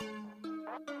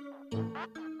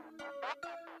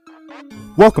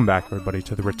Welcome back, everybody,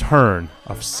 to the return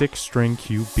of Six String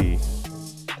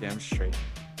QB. Damn straight.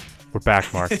 We're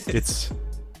back, Mark. It's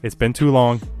been too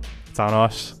long. It's on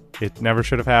us. It never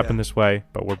should have happened this way,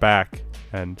 but we're back,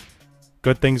 and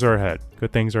good things are ahead.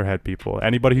 Good things are ahead, people.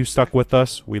 Anybody who's stuck with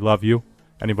us, we love you.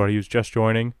 Anybody who's just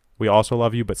joining, we also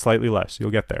love you, but slightly less.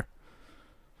 You'll get there.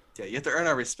 Yeah, you have to earn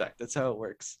our respect. That's how it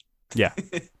works. Yeah,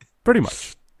 pretty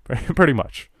much. Pretty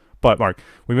much. But, Mark,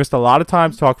 we missed a lot of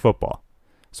time to talk football.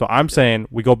 So I'm saying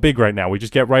we go big right now. We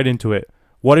just get right into it.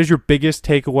 What is your biggest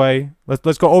takeaway?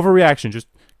 Let's go overreaction. Just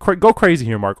go crazy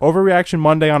here, Mark. Overreaction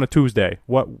Monday on a Tuesday.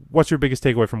 What's your biggest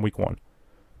takeaway from week one?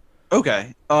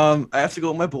 Okay. I have to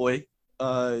go with my boy,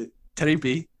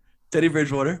 Teddy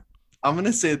Bridgewater. I'm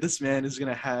gonna say this man is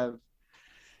gonna have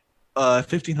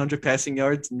 1,500 passing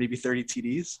yards and maybe 30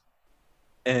 TDs,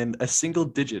 and a single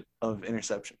digit of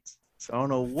interceptions. So I don't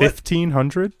know what.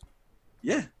 1,500?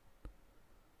 Yeah.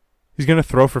 He's going to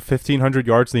throw for 1,500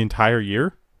 yards the entire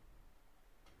year?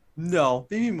 No,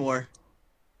 maybe more.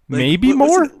 Maybe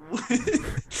more?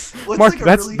 Mark,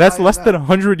 that's less than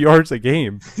 100 yards a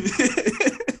game.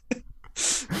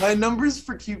 My numbers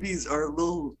for QBs are a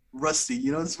little rusty.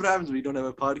 You know, that's what happens when you don't have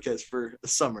a podcast for a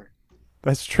summer.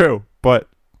 That's true, but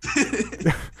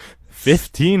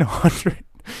 1,500?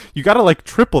 You got to,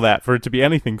 triple that for it to be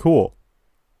anything cool.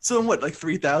 So what,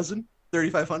 3,000?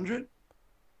 3,500?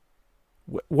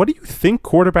 What do you think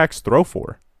quarterbacks throw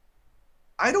for?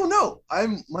 I don't know.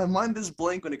 My mind is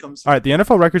blank when it comes to. All right, the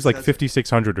NFL record's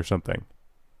 5,600 or something.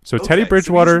 So okay, Teddy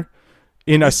Bridgewater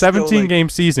in a 17-game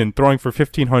season throwing for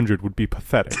 1,500 would be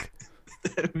pathetic.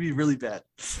 That would be really bad.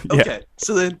 Okay, yeah.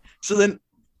 So then,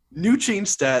 new change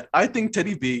stat. I think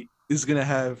Teddy B is gonna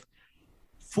have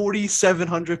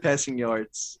 4,700 passing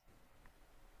yards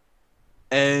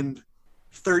and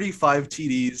 35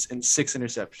 TDs and 6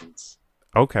 interceptions.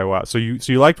 Okay, wow. So you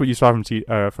liked what you saw from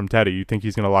Teddy. You think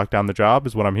he's going to lock down the job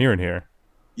is what I'm hearing here.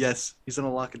 Yes, he's going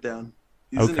to lock it down.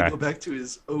 He's going to go back to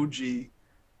his OG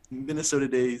Minnesota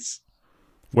days.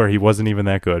 Where he wasn't even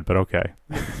that good, but okay.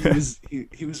 He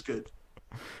was good.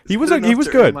 He was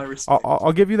good.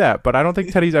 I'll give you that, but I don't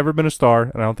think Teddy's ever been a star,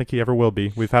 and I don't think he ever will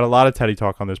be. We've had a lot of Teddy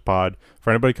talk on this pod. For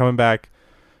anybody coming back,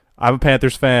 I'm a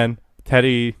Panthers fan.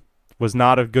 Teddy was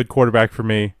not a good quarterback for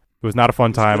me. It was not a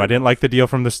fun time. I didn't like the deal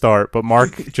from the start, but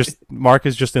Mark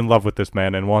is just in love with this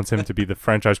man and wants him to be the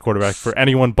franchise quarterback for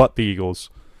anyone but the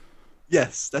Eagles.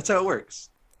 Yes, that's how it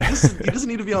works. He doesn't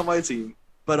need to be on my team,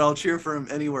 but I'll cheer for him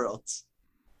anywhere else.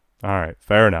 All right,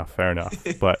 fair enough.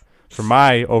 But for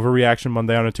my overreaction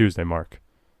Monday on a Tuesday, Mark,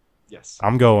 yes,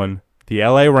 I'm going. The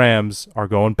LA Rams are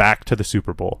going back to the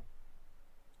Super Bowl.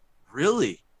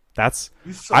 Really? This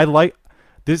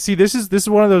is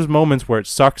one of those moments where it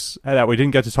sucks that we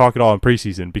didn't get to talk at all in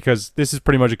preseason, because this is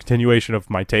pretty much a continuation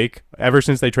of my take. Ever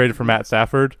since they traded for Matt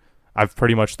Stafford, I've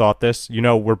pretty much thought this. You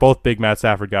know, we're both big Matt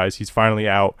Stafford guys. He's finally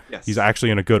out. Yes. He's actually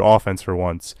in a good offense for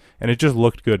once, and it just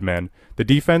looked good, man. The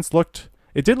defense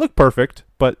did look perfect,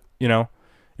 but, you know,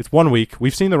 it's 1 week.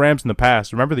 We've seen the Rams in the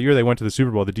past. Remember the year they went to the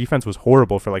Super Bowl? The defense was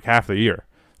horrible for half the year.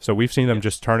 So we've seen them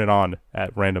just turn it on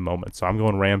at random moments. So I'm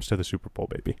going Rams to the Super Bowl,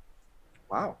 baby.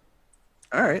 Wow.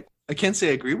 All right. I can't say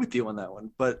I agree with you on that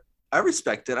one, but I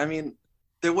respect it. I mean,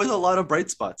 there was a lot of bright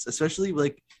spots, especially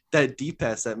that deep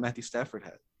pass that Matthew Stafford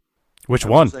had. Which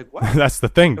one? Wow. That's the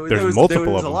thing. There's multiple of them.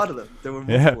 There was a lot of them. There were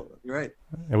multiple of them. You're right.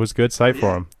 It was good sight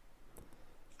for him.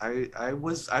 I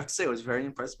have to say I was very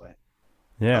impressed by it.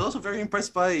 Yeah. I was also very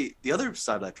impressed by the other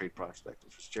side of that trade prospect,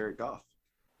 which was Jared Goff.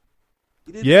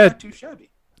 He didn't look too shabby.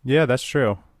 Yeah, that's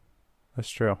true.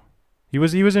 He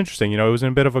was interesting. You know, it was in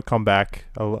a bit of a comeback.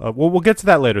 We'll get to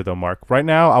that later, though, Mark. Right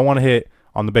now, I want to hit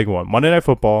on the big one. Monday Night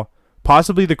Football,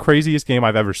 possibly the craziest game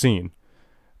I've ever seen.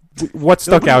 What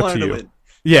stuck out to you?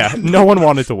 Yeah, no one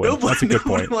wanted to win. That's a good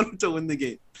point. No one wanted to win the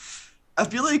game. I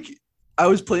feel like I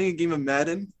was playing a game of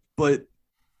Madden, but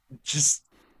just,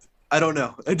 I don't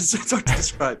know. It's hard to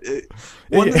describe it.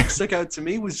 One that stuck out to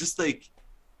me was just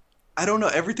I don't know,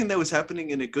 everything that was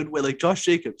happening in a good way. Josh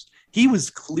Jacobs, he was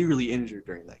clearly injured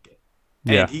during that game.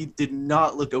 And he did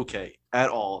not look okay at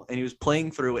all. And he was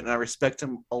playing through it, and I respect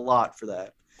him a lot for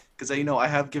that. Because, I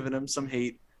have given him some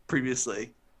hate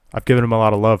previously. I've given him a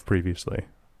lot of love previously.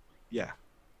 Yeah.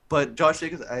 But Josh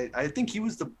Jacobs, I think he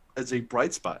was as a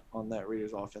bright spot on that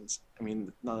Raiders offense. I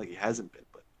mean, not like he hasn't been,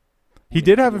 but he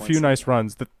did have a few nice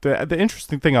runs. The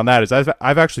interesting thing on that is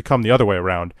I've actually come the other way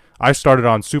around. I started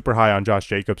on super high on Josh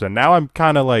Jacobs, and now I'm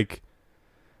kind of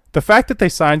the fact that they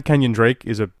signed Kenyon Drake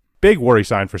is a big worry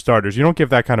sign for starters. You don't give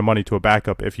that kind of money to a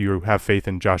backup if you have faith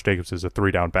in Josh Jacobs as a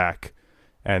 3-down back.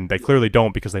 And they clearly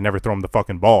don't, because they never throw him the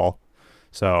fucking ball.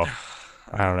 So,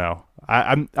 I don't know.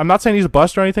 I'm not saying he's a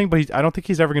bust or anything, but I don't think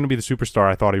he's ever going to be the superstar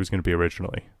I thought he was going to be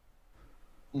originally.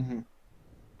 Mm-hmm.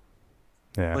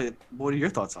 Yeah. But what are your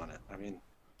thoughts on it? I mean,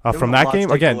 from that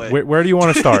game again, where do you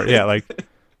want to start? Yeah, like,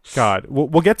 God,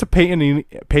 we'll get to Peyton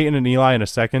and Eli in a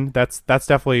second. That's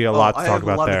definitely a lot to talk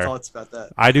about there. I have a lot of thoughts about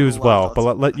that. I do as well.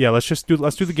 But let's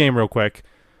do the game real quick.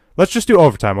 Let's just do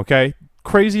overtime, okay?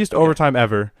 Craziest overtime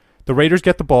ever. The Raiders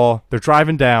get the ball. They're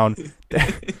driving down.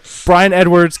 Bryan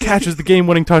Edwards catches the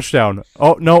game-winning touchdown.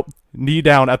 Oh, nope. Knee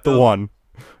down at the 1.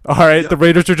 All right, the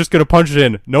Raiders are just going to punch it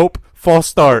in. Nope. False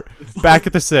start. Back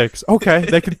at the 6. Okay,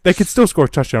 they could still score a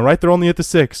touchdown, right? They're only at the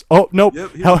 6. Oh, nope.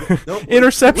 Nope.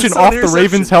 Interception off the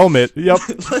Ravens' helmet. Yep.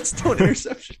 Let's do an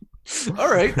interception.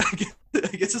 All right. I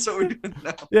guess that's what we're doing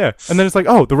now. Yeah, and then it's like,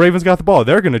 oh, the Ravens got the ball.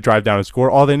 They're going to drive down and score.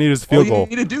 All they need is a field goal. All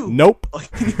you need to do. Nope. All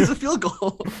you need is a field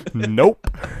goal. Nope.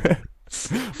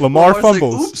 Lamar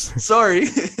fumbles. Like, oops, sorry.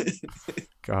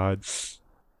 God.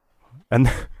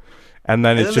 And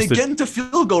then it's just they get into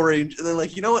field goal range, and then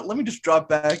like, you know what? Let me just drop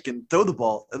back and throw the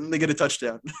ball, and then they get a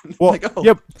touchdown. Well, like, oh.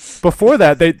 Yep. Before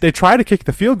that, they try to kick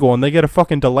the field goal, and they get a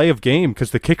fucking delay of game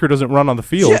because the kicker doesn't run on the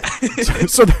field. Yeah.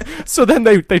 so then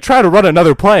they try to run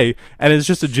another play, and it's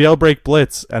just a jailbreak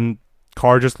blitz, and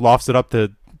Carr just lofts it up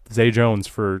to Zay Jones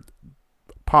for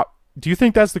pop. Do you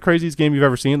think that's the craziest game you've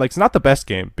ever seen? Like, it's not the best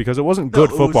game because it wasn't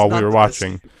good football we were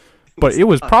watching, but it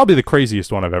was probably the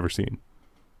craziest one I've ever seen.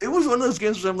 It was one of those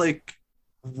games where I'm like,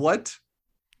 what?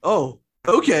 Oh,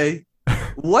 okay.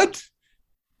 What?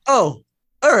 Oh,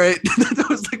 all right. That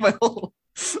was like my whole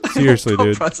seriously,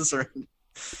 dude. Process around.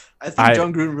 I think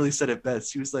John Gruden really said it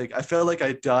best. He was like, I felt like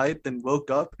I died, then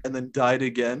woke up, and then died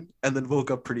again, and then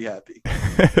woke up pretty happy.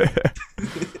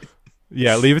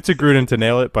 Yeah, leave it to Gruden to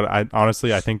nail it, but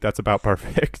honestly, I think that's about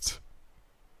perfect.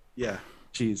 Yeah,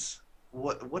 jeez.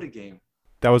 What a game.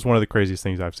 That was one of the craziest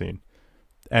things I've seen.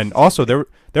 And also, there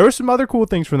were some other cool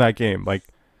things from that game. Like,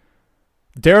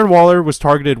 Darren Waller was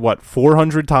targeted,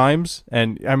 400 times?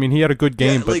 And, I mean, he had a good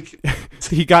game, but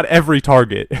he got every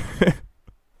target.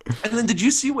 And then did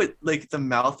you see what, like, the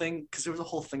mouthing? Because there was a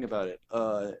whole thing about it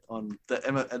on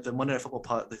the Monday Night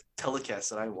Football the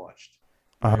telecast that I watched.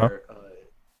 Where,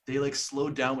 they, like,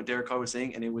 slowed down what Derek Carr was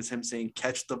saying, and it was him saying,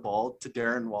 catch the ball to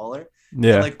Darren Waller.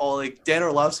 Yeah. And, Dan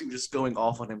Orlovsky was just going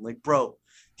off on him. Like, bro,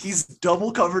 he's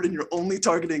double covered and you're only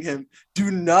targeting him.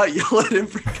 Do not yell at him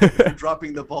for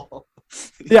dropping the ball.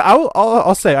 Yeah,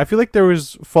 I'll say, I feel like there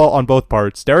was fault on both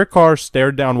parts. Derek Carr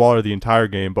stared down Waller the entire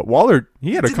game, but Waller,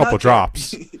 he had a couple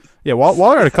drops. Yeah,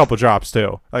 Waller had a couple drops,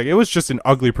 too. Like, it was just an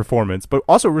ugly performance, but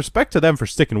also respect to them for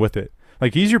sticking with it.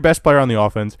 Like, he's your best player on the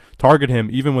offense. Target him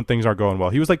even when things aren't going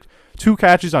well. He was like 2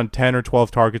 catches on 10 or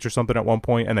 12 targets or something at one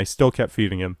point, and they still kept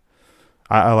feeding him.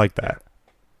 I like that.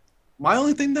 My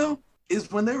only thing, though, is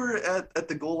when they were at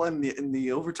the goal line in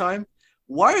the overtime,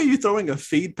 why are you throwing a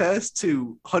fade pass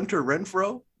to Hunter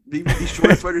Renfrow, the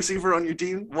shortest wide receiver on your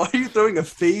team? Why are you throwing a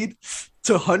fade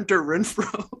to Hunter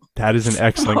Renfrow? That is an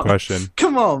excellent question.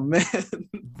 Come on, man.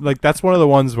 Like, that's one of the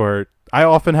ones where I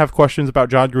often have questions about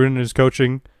John Gruden and his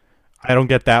coaching. I don't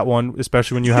get that one,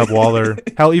 especially when you have Waller.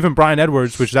 Hell, even Bryan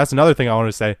Edwards, which that's another thing I want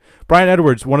to say. Bryan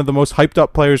Edwards, one of the most hyped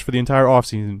up players for the entire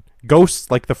offseason,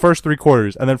 ghosts like the first 3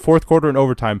 quarters, and then fourth quarter and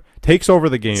overtime, takes over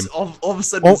the game. All of a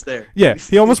sudden it's there. Yeah,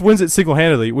 he almost wins it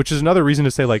single-handedly, which is another reason to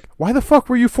say, like, why the fuck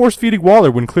were you force-feeding Waller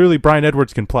when clearly Bryan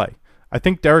Edwards can play? I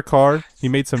think Derek Carr, he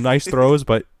made some nice throws,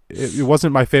 but it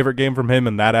wasn't my favorite game from him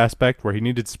in that aspect where he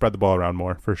needed to spread the ball around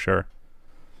more, for sure.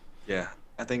 Yeah.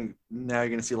 I think now you're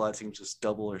going to see a lot of teams just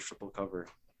double or triple cover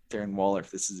Darren Waller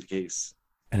if this is the case.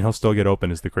 And he'll still get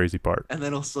open is the crazy part. And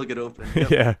then he'll still get open.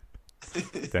 Yep. Yeah.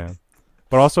 Damn.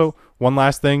 But also, one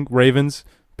last thing. Ravens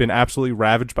been absolutely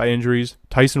ravaged by injuries.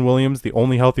 Tyson Williams, the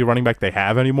only healthy running back they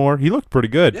have anymore, he looked pretty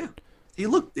good.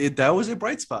 Yeah. That was a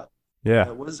bright spot. Yeah.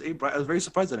 I was very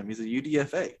surprised at him. He's a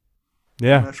UDFA.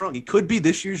 Yeah. I'm not wrong. He could be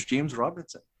this year's James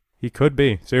Robinson. He could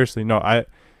be. Seriously. No,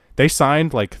 they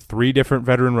signed like 3 different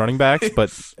veteran running backs, but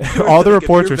all the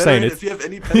reports are saying if you have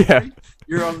any pedigree,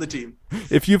 you're on the team.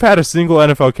 If you've had a single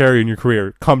NFL carry in your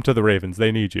career, come to the Ravens.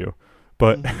 They need you.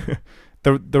 But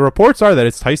the reports are that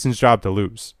it's Tyson's job to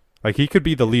lose. Like, he could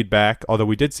be the lead back, although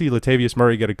we did see Latavius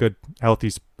Murray get a good, healthy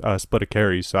split of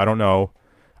carries, so I don't know.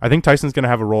 I think Tyson's going to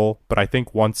have a role, but I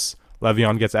think once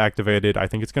Le'Veon gets activated, I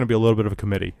think it's going to be a little bit of a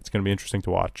committee. It's going to be interesting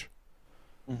to watch.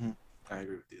 Mm-hmm. I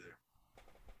agree with you there.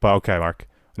 But okay, Mark.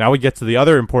 Now we get to the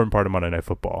other important part of Monday Night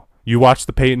Football. You watched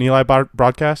the Peyton Eli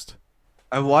broadcast?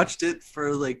 I watched it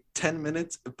for like 10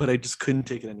 minutes, but I just couldn't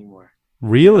take it anymore.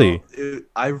 Really?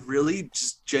 I really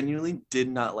just genuinely did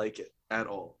not like it at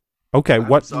all. Okay,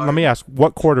 let me ask,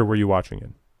 what quarter were you watching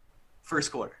in?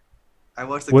 First quarter. I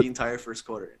watched the entire first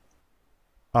quarter.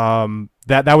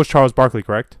 That was Charles Barkley,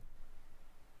 correct?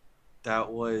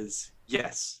 That was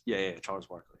yes, yeah, Charles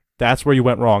Barkley. That's where you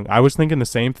went wrong. I was thinking the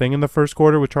same thing in the first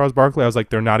quarter with Charles Barkley. I was like,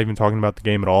 they're not even talking about the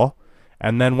game at all.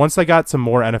 And then once they got some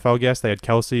more NFL guests, they had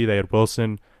Kelsey, they had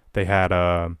Wilson, they had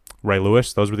Ray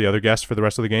Lewis. Those were the other guests for the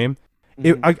rest of the game.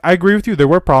 Mm-hmm. I agree with you. There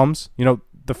were problems. You know,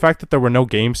 the fact that there were no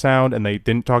game sound and they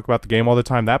didn't talk about the game all the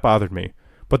time, that bothered me.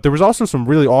 But there was also some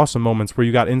really awesome moments where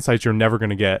you got insights you're never going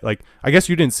to get. Like, I guess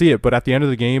you didn't see it, but at the end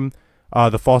of the game,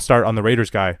 the false start on the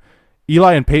Raiders guy,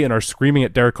 Eli and Peyton are screaming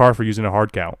at Derek Carr for using a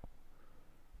hard count.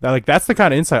 That's the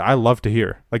kind of insight I love to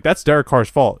hear. Like, that's Derek Carr's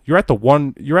fault. You're at the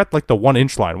 1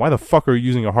 inch line. Why the fuck are you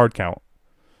using a hard count?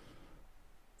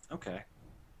 Okay.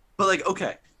 But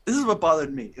okay, this is what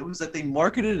bothered me. It was that they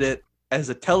marketed it as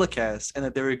a telecast and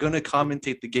that they were going to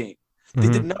commentate the game. They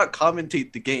did not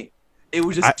commentate the game. It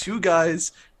was just two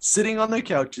guys sitting on their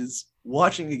couches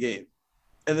watching a game.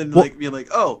 And then being like,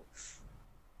 "Oh,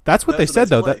 that's what they said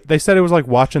though. They said it was like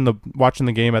watching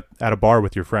the game at a bar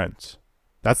with your friends."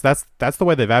 That's the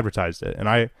way they've advertised it,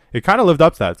 and it kind of lived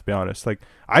up to that, to be honest. Like,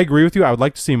 I agree with you. I would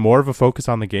like to see more of a focus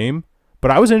on the game, but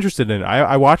I was interested in it.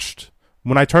 I watched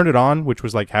when I turned it on, which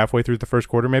was like halfway through the first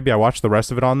quarter. Maybe I watched the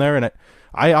rest of it on there, and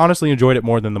I honestly enjoyed it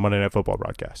more than the Monday Night Football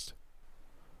broadcast.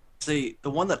 See, the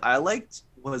one that I liked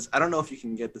was, I don't know if you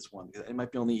can get this one. It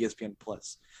might be on the ESPN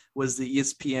Plus. Was the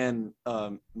ESPN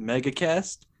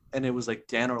Megacast, and it was like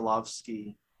Dan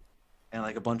Orlovsky and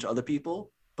like a bunch of other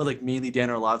people. But like mainly Dan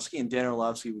Orlovsky, and Dan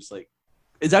Orlovsky was like,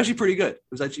 it's actually pretty good. It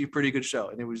was actually a pretty good show,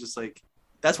 and it was just like,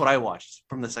 that's what I watched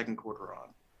from the second quarter on.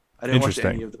 I didn't watch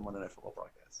any of the Monday Night Football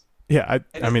broadcasts. Yeah,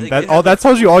 I mean that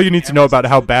tells you all you need to know about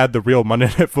how bad the real Monday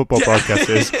Night Football broadcast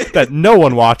is. That no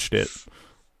one watched it.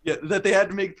 Yeah, that they had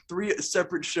to make 3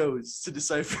 separate shows to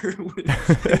decipher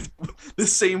the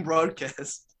same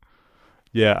broadcast.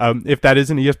 Yeah, if that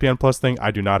is an ESPN Plus thing,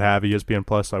 I do not have ESPN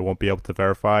Plus, so I won't be able to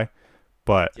verify.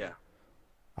 But yeah.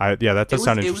 That does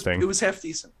sound interesting. It was half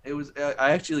decent. It was.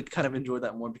 I actually kind of enjoyed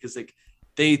that more because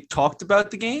they talked about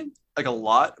the game like a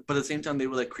lot, but at the same time they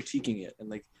were like critiquing it, and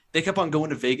like they kept on going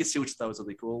to Vegas, which I thought was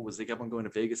really cool. Was they kept on going to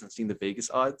Vegas and seeing the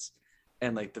Vegas odds,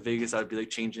 and like the Vegas odds would be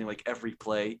like changing like every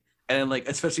play, and then, like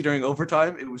especially during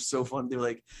overtime, it was so fun. They were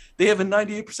like, they have a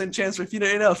 98% chance if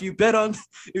you bet on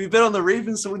the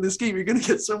Ravens to win this game, you're gonna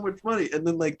get so much money. And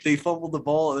then like they fumbled the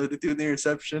ball, and they do the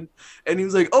interception, and he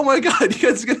was like, "Oh my god, you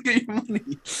guys are gonna get your money."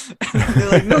 And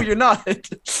they're like, "No, you're not."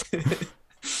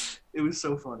 It was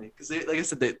so funny because they, like I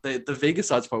said, the Vegas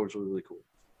odds part was really, really cool.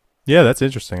 Yeah, that's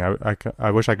interesting.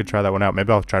 I wish I could try that one out.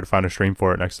 Maybe I'll try to find a stream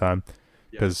for it next time.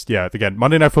 Because, again,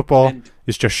 Monday Night Football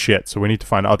is just shit, so we need to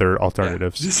find other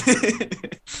alternatives. Yeah.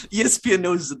 ESPN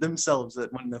knows themselves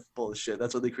that Monday Night Football is shit.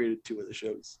 That's why they created 2 other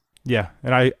shows. Yeah,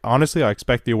 and I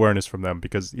expect the awareness from them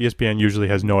because ESPN usually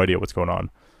has no idea what's going on.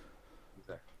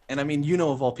 And I mean,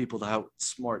 of all people, how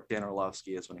smart Dan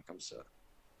Orlovsky is when it comes to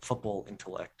football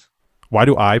intellect. Why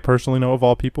do I personally know of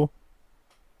all people?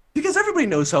 Because everybody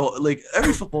knows how, like,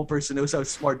 every football person knows how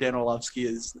smart Dan Orlovsky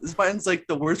is. This man's like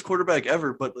the worst quarterback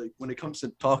ever, but like when it comes to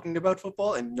talking about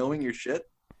football and knowing your shit,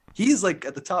 he's like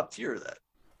at the top tier of that.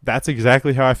 That's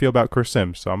exactly how I feel about Chris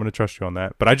Sims, so I'm gonna trust you on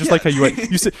that. But I just like how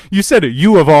you said it,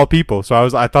 you of all people. So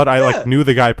I thought I like knew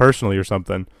the guy personally or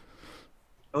something.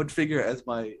 I would figure as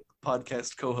my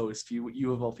podcast co-host,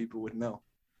 you of all people would know.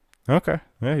 Okay,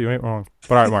 yeah, you ain't wrong.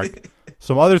 But all right, Mark.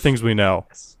 Some other things we know.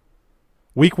 Yes.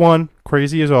 Week 1,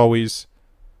 crazy as always.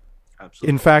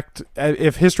 Absolutely. In fact,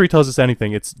 if history tells us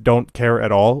anything, it's don't care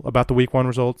at all about the Week 1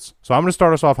 results. So I'm going to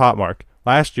start us off hot, Mark.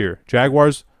 Last year,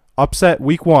 Jaguars upset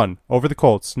Week 1 over the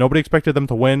Colts. Nobody expected them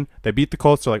to win. They beat the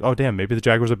Colts. They're like, oh, damn, maybe the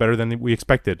Jaguars are better than we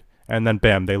expected. And then,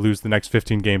 bam, they lose the next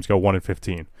 15 games, go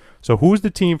 1-15. So who's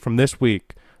the team from this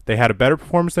week? They had a better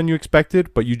performance than you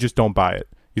expected, but you just don't buy it.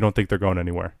 You don't think they're going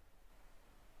anywhere.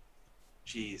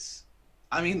 Jeez.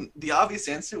 I mean, the obvious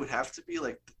answer would have to be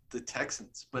like the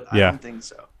Texans, but I don't think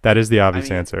so. That is the obvious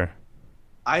answer.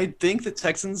 I think the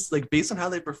Texans, like based on how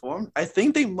they performed, I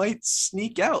think they might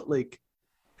sneak out like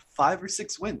 5 or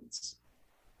 6 wins.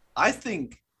 I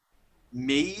think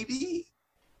maybe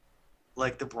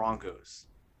like the Broncos.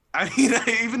 I mean,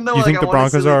 even though you think the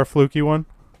Broncos are a fluky one?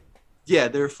 Yeah,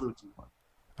 they're a fluky one.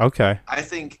 Okay. I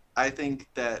think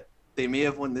that they may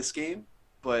have won this game,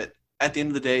 but at the end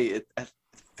of the day,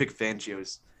 Vic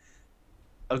Fangio's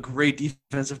a great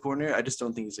defensive coordinator. I just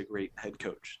don't think he's a great head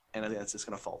coach, and I think that's just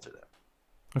going to fall to them.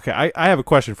 Okay, I have a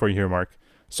question for you here, Mark.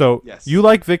 So yes. You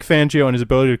like Vic Fangio and his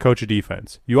ability to coach a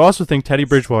defense. You also think Teddy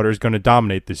Bridgewater is going to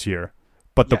dominate this year,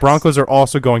 but the Broncos are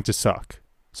also going to suck.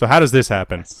 So how does this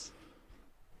happen? Yes.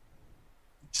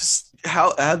 Just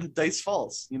how the dice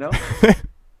falls, you know?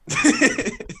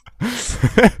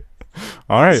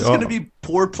 All right. This is going to be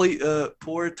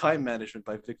poor time management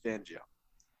by Vic Fangio.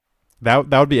 That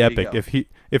would be epic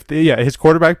if his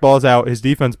quarterback balls out, his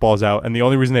defense balls out, and the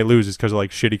only reason they lose is because of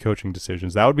like shitty coaching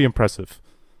decisions. That would be impressive.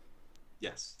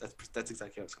 Yes, that's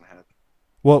exactly what's going to happen.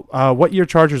 Well, what year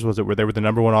Chargers was it where they were the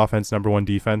number one offense, number one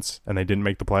defense, and they didn't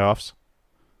make the playoffs?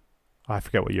 I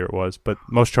forget what year it was, but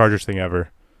most Chargers thing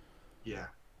ever. Yeah.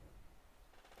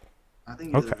 I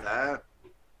think either that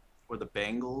or the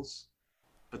Bengals,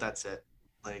 but that's it.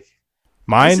 Like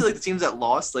mine, like the teams that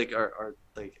lost, like are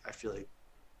like I feel like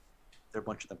there are a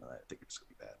bunch of them that I think are just gonna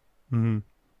be bad. Mm-hmm.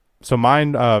 So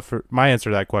mine, for my answer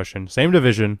to that question, same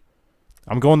division.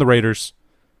 I'm going the Raiders.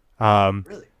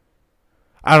 Really?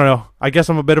 I don't know. I guess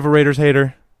I'm a bit of a Raiders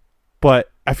hater,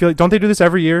 but I feel like don't they do this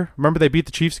every year? Remember they beat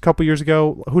the Chiefs a couple years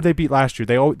ago. Who did they beat last year?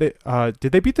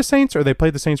 Did they beat the Saints or they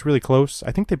played the Saints really close?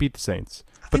 I think they beat the Saints.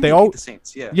 But they beat the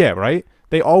Saints, yeah. Yeah, right?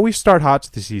 They always start hot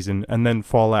to the season and then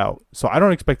fall out. So I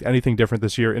don't expect anything different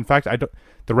this year. In fact,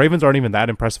 the Ravens aren't even that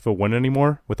impressive a win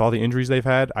anymore with all the injuries they've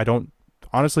had.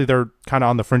 Honestly, they're kind of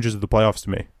on the fringes of the playoffs to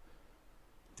me.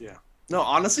 Yeah. No,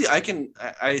 honestly,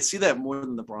 I see that more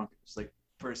than the Broncos. Like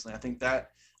personally, I think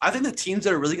the teams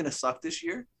that are really going to suck this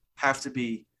year have to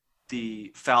be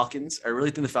the Falcons. I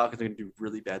really think the Falcons are going to do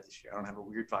really bad this year. I don't have a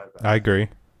weird vibe about it. I agree.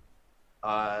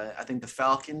 I think the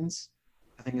Falcons.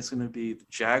 I think it's going to be the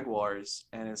Jaguars,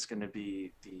 and it's going to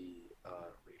be the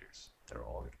Raiders. They're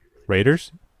all going to be really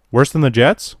Raiders? Worse than the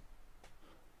Jets?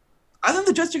 I think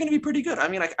the Jets are going to be pretty good. I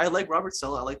mean, I like Robert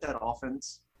Saleh. I like that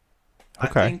offense.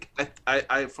 Okay. I think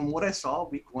I from what I saw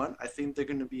week 1, I think they're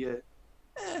going to be a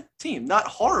team. Not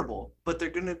horrible, but they're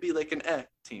going to be like an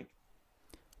team.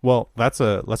 Well, let's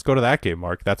go to that game,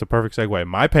 Mark. That's a perfect segue.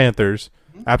 My Panthers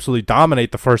absolutely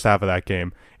dominate the first half of that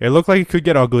game. It looked like it could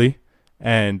get ugly,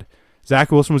 and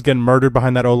Zach Wilson was getting murdered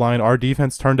behind that O-line. Our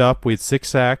defense turned up. We had 6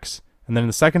 sacks. And then in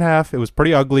the second half, it was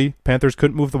pretty ugly. Panthers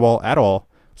couldn't move the ball at all.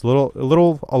 It's a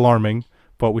little alarming,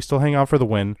 but we still hang out for the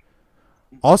win.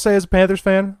 I'll say as a Panthers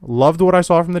fan, loved what I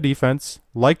saw from the defense,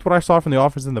 liked what I saw from the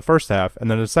offense in the first half,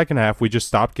 and then in the second half, we just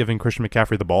stopped giving Christian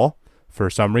McCaffrey the ball for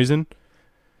some reason.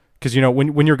 Because,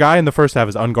 when your guy in the first half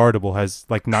is unguardable, has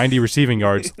like 90 receiving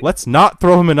yards, let's not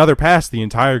throw him another pass the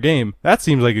entire game. That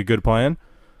seems like a good plan.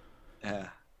 Yeah.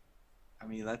 I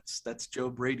mean, that's Joe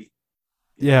Brady.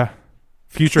 Yeah.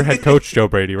 Future head coach Joe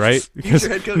Brady, right? Because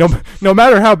head coach. No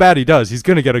matter how bad he does, he's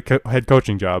going to get a head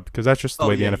coaching job because that's just the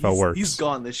way the NFL works. He's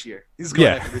gone this year. He's gone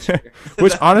after this year.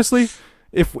 Which, honestly,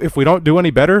 if we don't do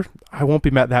any better, I won't be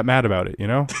that mad about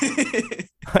it,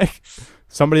 Like,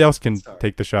 somebody else can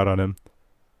take the shot on him.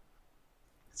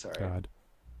 Sorry. God.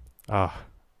 All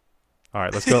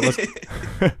right, let's go.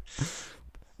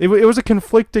 It was a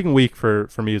conflicting week for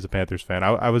me as a Panthers fan.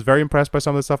 I was very impressed by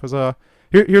some of the stuff.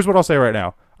 Here's what I'll say right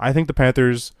now. I think the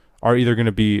Panthers are either going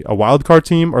to be a wild card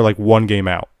team or like one game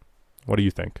out. What do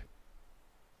you think?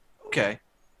 Okay.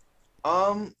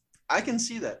 I can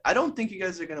see that. I don't think you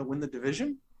guys are going to win the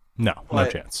division. No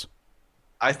chance.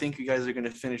 I think you guys are going to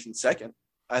finish in second.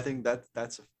 I think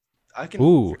that's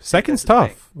second's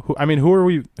tough. Who are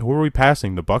we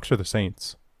passing? The Bucs or the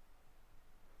Saints?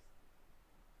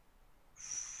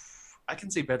 I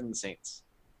can say better than the Saints.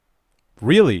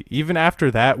 Really? Even after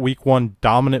that week 1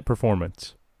 dominant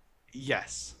performance?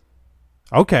 Yes.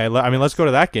 Okay, let's go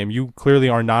to that game. You clearly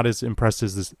are not as impressed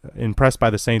by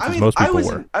the Saints as most people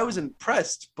were. I was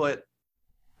impressed, but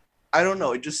I don't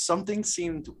know. It just something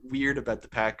seemed weird about the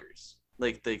Packers.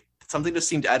 Like something just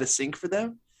seemed out of sync for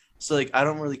them. So like I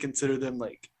don't really consider them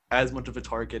like as much of a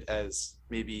target as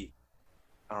maybe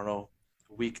I don't know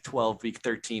week 12, week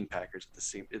 13 Packers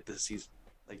at the season.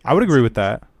 Like I would agree with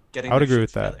that. I would agree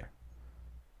with that.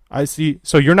 I see.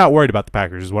 So you're not worried about the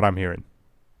Packers, is what I'm hearing.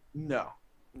 No.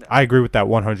 I agree with that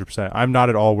 100%. I'm not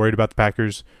at all worried about the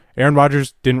Packers. Aaron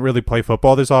Rodgers didn't really play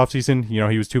football this offseason.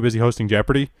 He was too busy hosting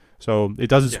Jeopardy. So it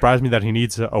doesn't surprise me that he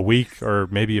needs a week or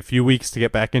maybe a few weeks to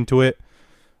get back into it.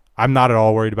 I'm not at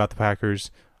all worried about the Packers.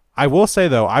 I will say,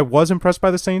 though, I was impressed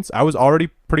by the Saints. I was already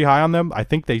pretty high on them. I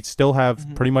think they still have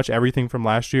pretty much everything from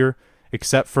last year,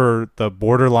 except for the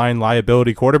borderline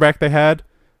liability quarterback they had.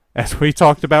 As we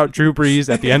talked about, Drew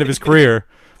Brees at the end of his career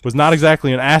was not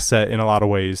exactly an asset in a lot of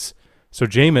ways. So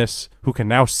Jameis, who can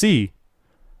now see,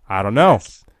 I don't know.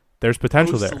 Yes. There's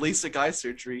potential there. LASIK eye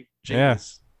surgery. Jameis. Yeah.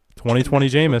 2020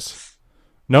 Jameis.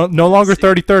 No longer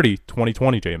 30-30.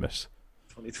 2020 Jameis.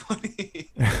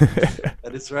 2020.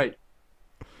 That is right.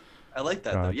 I like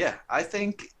that, though. Yeah, I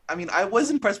was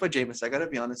impressed by Jameis. I got to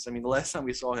be honest. The last time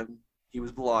we saw him, he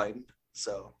was blind.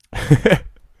 So.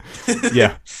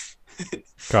 Yeah.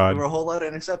 God. There were a whole lot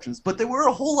of interceptions, but there were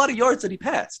a whole lot of yards that he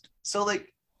passed. So,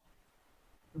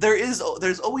 there's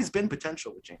always been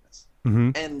potential with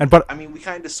Jameis, but I mean we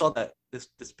kind of saw that this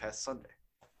past Sunday.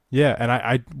 Yeah, and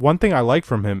I one thing I like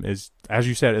from him is, as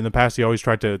you said, in the past he always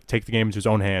tried to take the game into his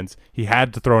own hands. He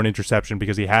had to throw an interception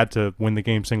because he had to win the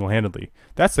game single-handedly.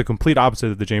 That's the complete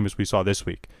opposite of the Jameis we saw this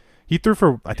week. He threw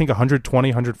for, I think, 120,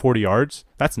 140 yards.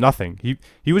 That's nothing.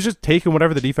 He was just taking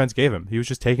whatever the defense gave him. He was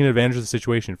just taking advantage of the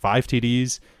situation. 5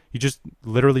 TDs. He just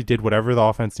literally did whatever the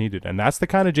offense needed. And that's the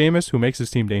kind of Jameis who makes his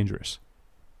team dangerous.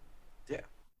 Yeah.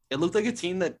 It looked like a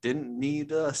team that didn't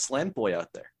need a slant boy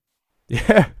out there.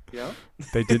 Yeah. Yeah.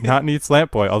 They did not need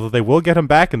Slant Boy, although they will get him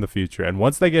back in the future. And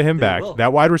once they get him back,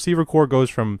 that wide receiver core goes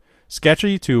from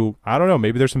sketchy to, I don't know,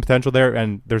 maybe there's some potential there.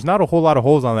 And there's not a whole lot of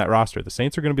holes on that roster. The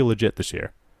Saints are going to be legit this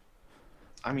year.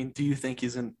 I mean, do you think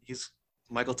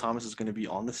Michael Thomas is going to be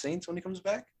on the Saints when he comes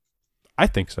back? I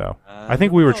think so. I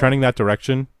think we were trending that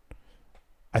direction.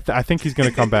 I think he's going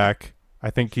to come back. I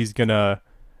think he's going to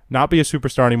not be a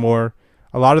superstar anymore.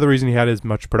 A lot of the reason he had as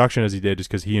much production as he did is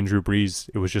because he and Drew Brees,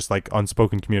 it was just like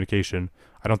unspoken communication.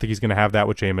 I don't think he's going to have that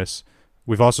with Jameis.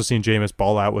 We've also seen Jameis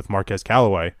ball out with Marquez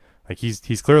Callaway. Like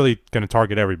he's clearly going to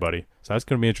target everybody. So that's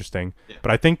going to be interesting. Yeah.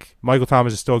 But I think Michael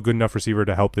Thomas is still a good enough receiver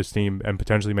to help this team and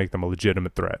potentially make them a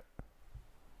legitimate threat.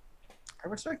 I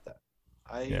respect that.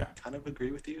 I kind of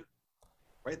agree with you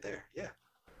right there. Yeah.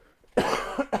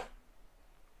 But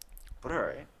all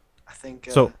right. I think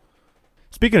so.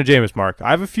 Speaking of Jameis, Mark,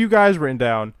 I have a few guys written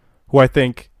down who I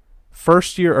think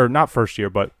not first year,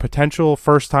 but potential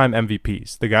first-time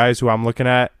MVPs. The guys who I'm looking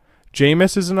at.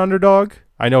 Jameis is an underdog.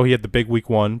 I know he had the big week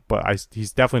 1, but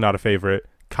he's definitely not a favorite.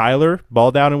 Kyler,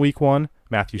 ball down in week 1.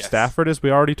 Matthew Stafford, as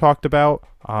we already talked about.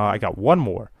 I got one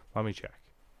more. Let me check.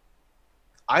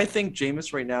 I think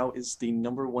Jameis right now is the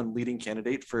number 1 leading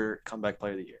candidate for Comeback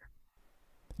Player of the Year.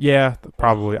 Yeah,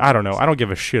 probably. I don't know. I don't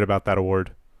give a shit about that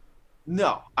award.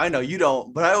 No, I know you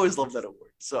don't, but I always love that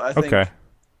award. So I think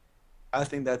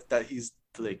that he's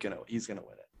gonna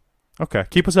win it. Okay,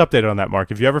 keep us updated on that,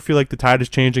 Mark. If you ever feel like the tide is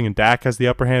changing and Dak has the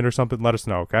upper hand or something, let us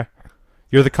know. Okay,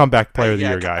 you're the Comeback Player of the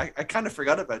Year guy. I kind of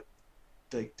forgot about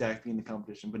Dak being in the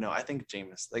competition, but no, I think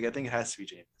Jameis. I think it has to be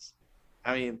Jameis.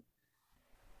 I mean,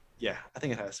 yeah, I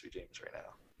think it has to be Jameis right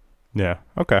now. Yeah.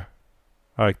 Okay,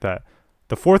 I like that.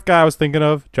 The fourth guy I was thinking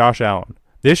of, Josh Allen.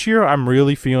 This year, I'm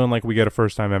really feeling like we get a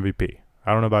first-time MVP.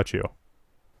 I don't know about you.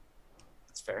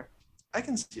 That's fair. I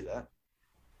can see that.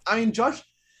 I mean, Josh,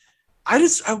 I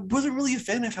wasn't really a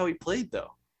fan of how he played,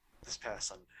 though, this past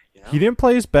Sunday. You know? He didn't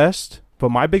play his best, but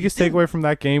my biggest takeaway from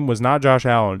that game was not Josh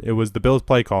Allen. It was the Bills'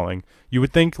 play calling. You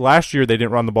would think last year they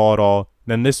didn't run the ball at all.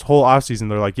 Then this whole offseason,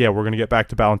 they're like, yeah, we're going to get back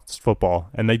to balanced football.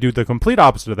 And they do the complete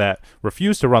opposite of that,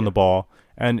 refuse to run the ball,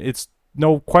 and it's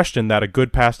no question that a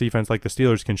good pass defense like the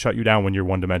Steelers can shut you down when you're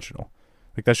one-dimensional.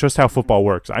 Like, that's just how football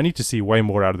works. I need to see way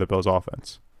more out of the Bills'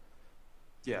 offense.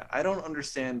 Yeah, I don't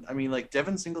understand. I mean, like,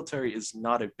 Devin Singletary is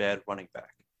not a bad running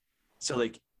back. So,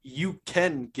 like, you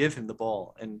can give him the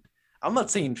ball. And I'm not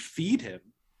saying feed him,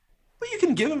 but you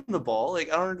can give him the ball.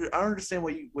 Like, I don't understand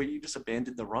why you just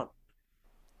abandoned the run.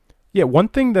 Yeah, one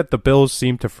thing that the Bills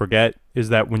seem to forget is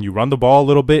that when you run the ball a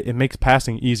little bit, it makes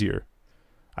passing easier.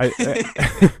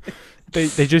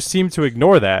 They just seem to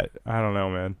ignore that. I don't know,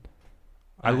 man.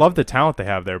 I love the talent they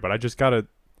have there, but I just gotta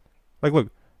look,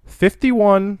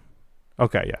 51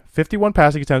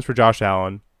 passing attempts for Josh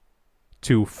Allen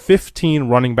to 15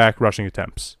 running back rushing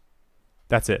attempts.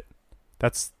 That's it.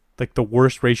 That's like the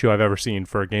worst ratio I've ever seen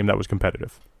for a game that was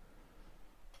competitive.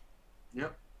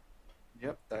 Yep.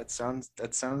 That sounds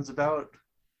about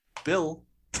Bill.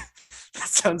 That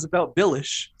sounds about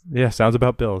Billish. Yeah, sounds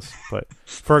about Bills. But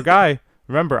for a guy,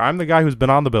 remember, I'm the guy who's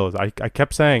been on the Bills. I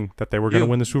kept saying that they were going to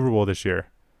win the Super Bowl this year.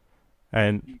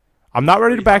 And I'm not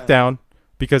ready to back down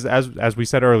because, as we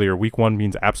said earlier, week 1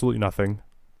 means absolutely nothing.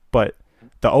 But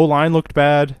the O-line looked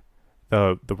bad.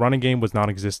 The running game was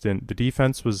non-existent. The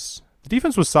defense was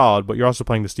solid, but you're also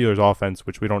playing the Steelers offense,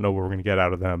 which we don't know what we're going to get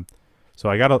out of them. So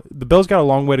the Bills got a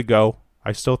long way to go.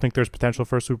 I still think there's potential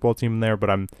for a Super Bowl team in there, but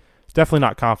I'm definitely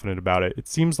not confident about it. It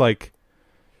seems like,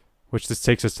 which this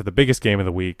takes us to the biggest game of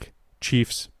the week,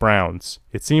 Chiefs-Browns.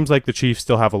 It seems like the Chiefs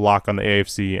still have a lock on the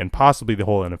AFC and possibly the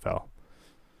whole NFL.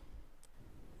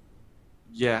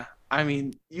 Yeah, I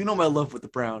mean, you know my love with the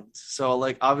Browns. So,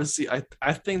 like, obviously,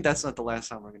 I think that's not the last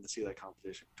time we're going to see that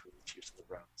competition between the Chiefs and the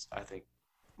Browns. I think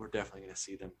we're definitely going to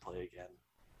see them play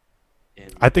again.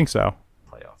 I think so.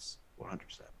 Playoffs, 100%.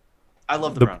 I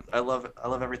love the Browns. I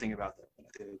love everything about them.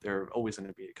 They're always going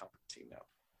to be a competent team now.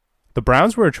 The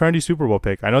Browns were a trendy Super Bowl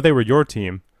pick. I know they were your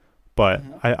team, but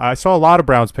I saw a lot of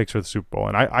Browns picks for the Super Bowl,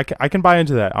 and I can buy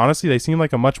into that. Honestly, they seem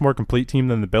like a much more complete team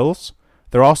than the Bills.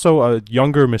 They're also a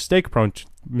younger mistake-prone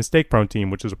team,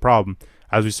 which is a problem.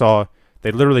 as we saw,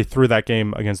 they literally threw that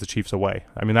game against the Chiefs away.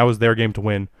 I mean, that was their game to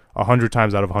win 100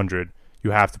 times out of 100.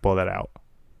 You have to pull that out.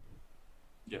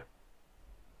 Yeah.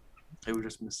 They were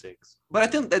just mistakes. But I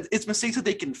think that it's mistakes that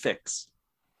they can fix.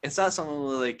 It's not something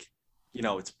like,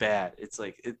 it's bad. It's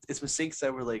like, it's mistakes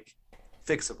that were like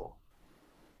fixable.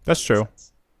 That's true.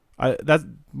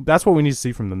 That's what we need to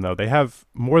see from them, though. They have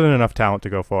more than enough talent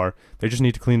to go far. They just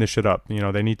need to clean this shit up.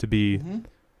 They need to be... Mm-hmm.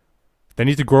 They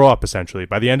need to grow up, essentially.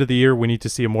 By the end of the year, we need to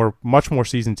see a much more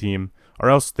seasoned team, or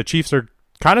else the Chiefs are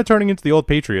kind of turning into the old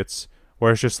Patriots,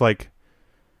 where it's just like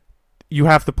you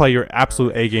have to play your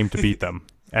absolute A game to beat them,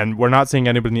 and we're not seeing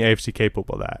anybody in the AFC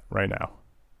capable of that right now.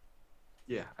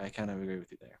 Yeah, I kind of agree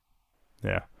with you there.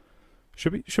 Yeah,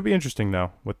 should be interesting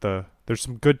though. There's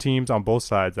some good teams on both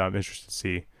sides that I'm interested to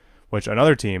see. Which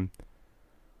another team,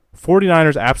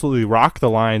 49ers absolutely rock the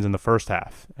Lions in the first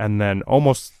half and then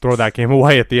almost throw that game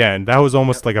away at the end. That was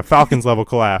almost like a Falcons level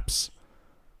collapse.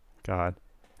 God.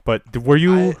 But were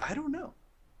you... I don't know.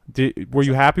 Were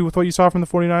you happy with what you saw from the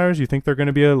 49ers? You think they're going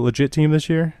to be a legit team this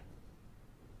year?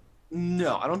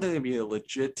 No, I don't think they're going to be a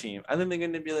legit team. I think they're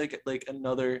going to be like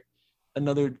another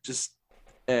just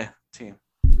team.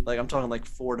 Like I'm talking like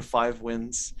 4 to 5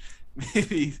 wins,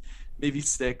 maybe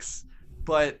 6.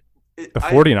 But the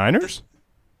 49ers?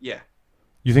 Yeah.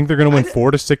 You think they're going to win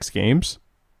 4 to 6 games?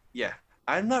 Yeah.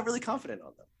 I'm not really confident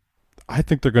on them. I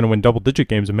think they're going to win double-digit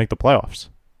games and make the playoffs.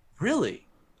 Really?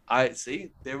 I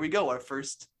see. There we go. Our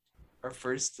first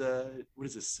what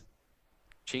is this?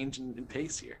 Change in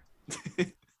pace here.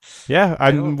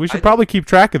 Yeah, we should probably keep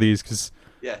track of these because.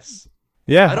 Yes.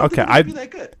 Yeah. I don't okay. think they'd be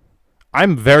that good.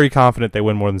 I'm very confident they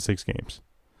win more than 6 games.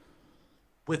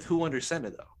 With who under center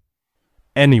though?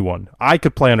 Anyone. I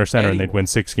could play under center and they'd win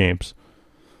 6 games.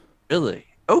 Really?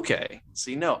 Okay.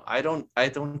 See, no, I don't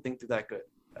think they're that good.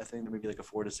 I think they're maybe like a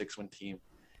 4 to 6 win team.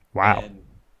 Wow.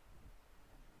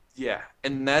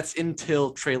 And that's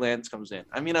until Trey Lance comes in.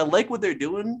 I mean, I like what they're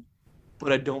doing,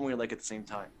 but I don't really like it at the same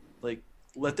time. Like,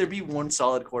 let there be one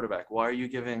solid quarterback. Why are you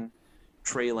giving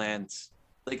Trey Lance?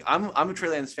 Like, I'm a Trey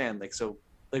Lance fan. Like, so,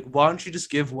 like, why don't you just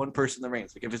give one person the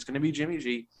reins? Like, if it's going to be Jimmy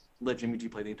G, let Jimmy G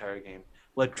play the entire game.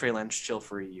 Let Trey Lance chill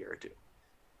for a year or 2.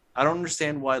 I don't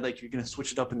understand why, like, you're going to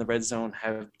switch it up in the red zone,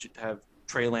 have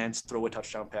Trey Lance throw a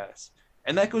touchdown pass.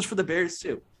 And that goes for the Bears,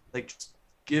 too. Like, just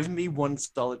give me one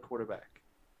solid quarterback.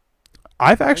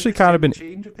 I've actually kind of been...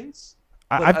 Change of pace?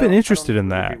 I've been interested in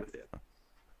that.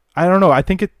 I don't know. I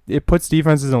think it puts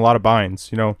defenses in a lot of binds,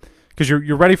 because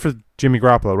you're ready for Jimmy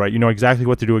Garoppolo, right? You know exactly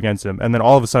what to do against him. And then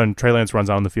all of a sudden, Trey Lance runs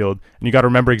out on the field, and you got to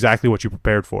remember exactly what you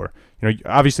prepared for.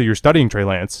 Obviously, you're studying Trey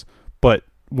Lance, but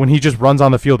when he just runs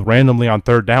on the field randomly on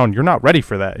 3rd down, you're not ready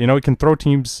for that. It can throw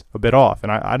teams a bit off.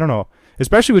 And I don't know.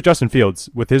 Especially with Justin Fields,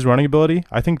 with his running ability,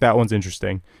 I think that one's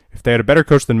interesting. If they had a better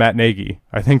coach than Matt Nagy,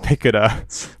 I think they could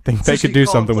do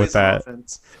something with that.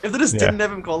 If they just didn't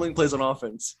have him calling plays on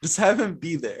offense, just have him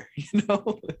be there.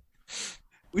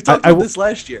 We talked about this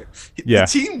last year. Yeah. The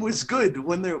team was good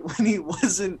when he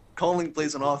wasn't calling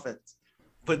plays on offense,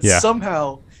 but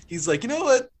somehow he's like, you know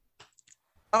what?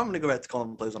 I'm gonna go back to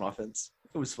calling plays on offense.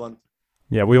 It was fun.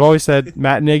 Yeah, we've always said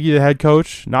Matt Nagy, the head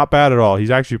coach, not bad at all. He's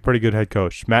actually a pretty good head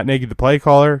coach. Matt Nagy, the play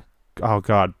caller, oh,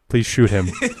 God, please shoot him.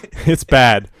 It's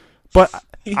bad. But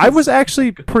I was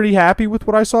actually pretty happy with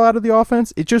what I saw out of the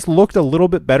offense. It just looked a little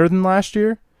bit better than last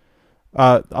year.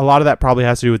 A lot of that probably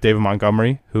has to do with David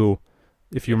Montgomery, who,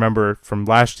 if you remember from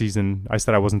last season, I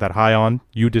said I wasn't that high on.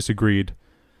 You disagreed.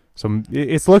 So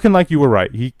it's looking like you were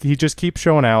right. He just keeps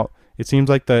showing out. It seems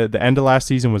like the end of last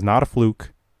season was not a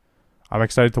fluke. I'm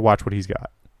excited to watch what he's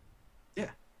got.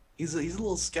 Yeah, he's a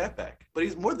little scat back, but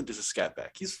he's more than just a scat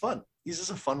back. He's fun. He's just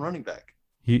a fun running back.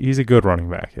 He's a good running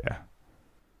back.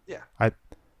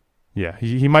 Yeah.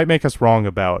 He might make us wrong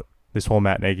about this whole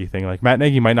Matt Nagy thing. Like Matt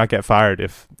Nagy might not get fired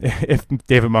if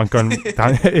David Montgomery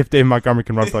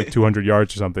can run for like 200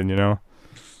 yards or something. I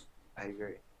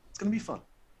agree. It's gonna be fun.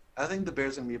 I think the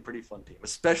Bears are going to be a pretty fun team,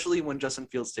 especially when Justin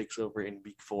Fields takes over in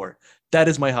week 4. That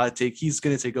is my hot take. He's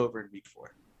going to take over in week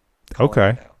 4.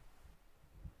 Okay.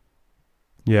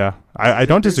 Yeah, I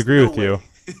don't disagree with you.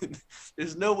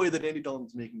 There's no way that Andy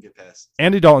Dalton's making it past.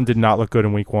 Andy Dalton did not look good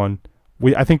in week 1.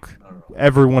 I think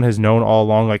everyone has known all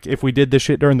along, like, if we did this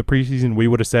shit during the preseason, we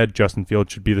would have said Justin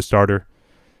Fields should be the starter.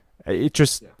 It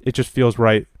just feels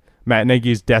right. Matt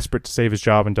Nagy is desperate to save his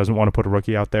job and doesn't want to put a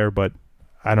rookie out there, but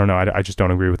I don't know. I just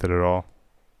don't agree with it at all.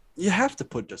 You have to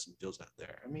put Justin Fields out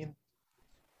there. I mean,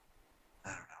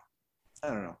 I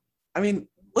don't know. I mean,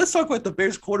 let's talk about the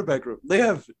Bears quarterback group. They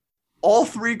have all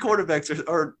 3 quarterbacks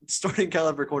are starting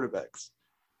caliber quarterbacks.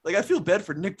 Like, I feel bad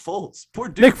for Nick Foles. Poor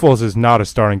dude. Nick Foles is not a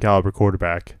starting caliber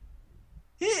quarterback.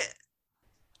 Yeah.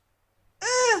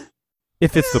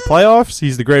 If it's the playoffs,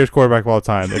 he's the greatest quarterback of all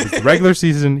time. If it's the regular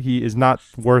season, he is not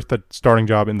worth a starting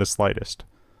job in the slightest.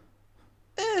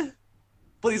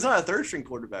 But he's not a third-string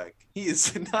quarterback. He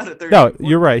is not a third. No,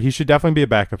 you're right. He should definitely be a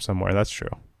backup somewhere. That's true.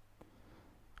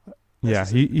 Yeah,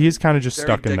 he is kind of just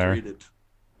stuck in there.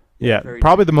 Yeah,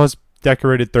 probably the most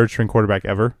decorated third-string quarterback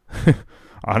ever,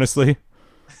 honestly.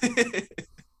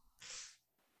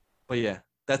 But yeah,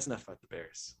 that's enough about the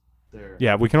Bears.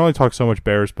 Yeah, we can only talk so much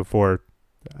Bears before.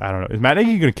 I don't know. Is Matt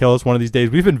Nagy going to kill us one of these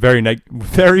days? We've been very,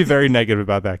 very negative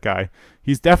about that guy.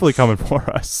 He's definitely coming for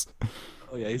us.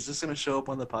 Oh, yeah. He's just going to show up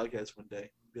on the podcast one day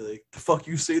and be like, the fuck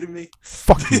you say to me?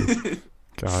 Fuck you.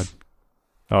 God.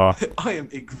 Oh. I am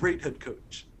a great head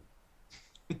coach.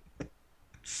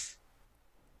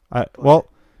 Well,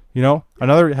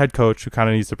 another head coach who kind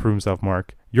of needs to prove himself,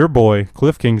 Mark. Your boy,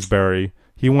 Cliff Kingsbury.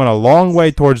 He went a long way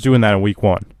towards doing that in week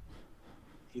 1.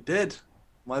 He did.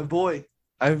 My boy.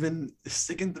 I've been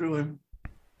sticking through him,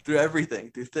 through everything,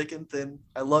 through thick and thin.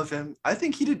 I love him. I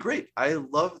think he did great. I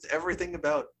loved everything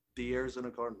about the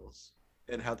Arizona Cardinals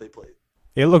and how they played.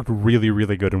 It looked really,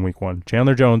 really good in week 1.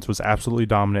 Chandler Jones was absolutely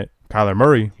dominant. Kyler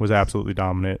Murray was absolutely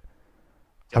dominant.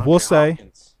 I will say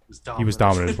he was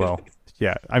dominant as well.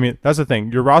 Yeah, I mean, that's the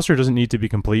thing. Your roster doesn't need to be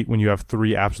complete when you have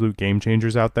 3 absolute game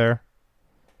changers out there.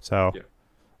 So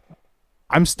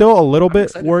I'm still a little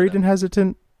bit worried and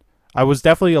hesitant. I was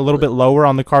definitely a little bit lower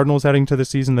on the Cardinals heading to the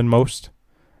season than most.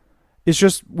 It's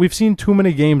just we've seen too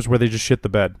many games where they just shit the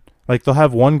bed. Like they'll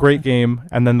have one great game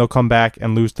and then they'll come back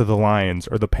and lose to the Lions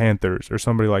or the Panthers or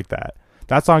somebody like that.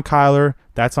 That's on Kyler.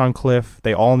 That's on Cliff.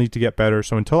 They all need to get better.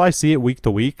 So until I see it week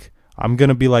to week, I'm going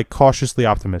to be like cautiously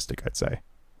optimistic, I'd say.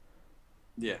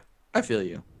 Yeah, I feel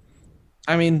you.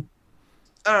 I mean,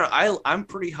 I don't know. I'm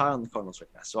pretty high on the Cardinals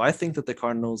right now. So I think that the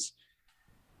Cardinals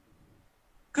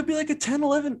could be like a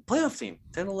 10-11 playoff team.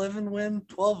 10-11 win,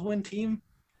 12-win team.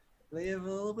 They have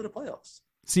a little bit of playoffs.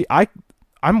 See,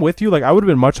 I'm with you. Like I would have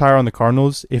been much higher on the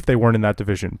Cardinals if they weren't in that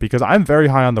division because I'm very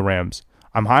high on the Rams.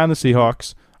 I'm high on the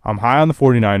Seahawks. I'm high on the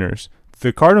 49ers.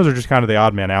 The Cardinals are just kind of the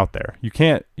odd man out there. You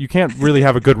can't really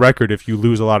have a good record if you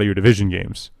lose a lot of your division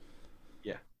games.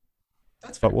 Yeah.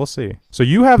 That's fair. But we'll see. So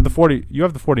you have the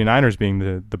 49ers being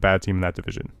the bad team in that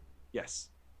division. Yes.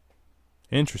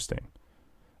 Interesting.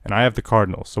 And I have the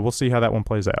Cardinals, so we'll see how that one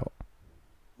plays out.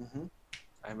 Mm-hmm.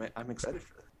 I'm excited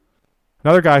for that.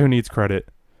 Another guy who needs credit,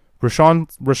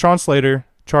 Rashawn Slater,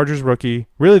 Chargers rookie,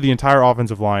 really the entire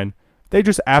offensive line. They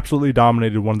just absolutely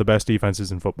dominated one of the best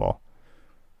defenses in football.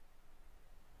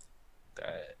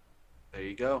 There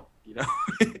you go.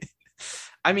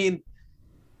 I mean,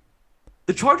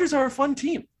 the Chargers are a fun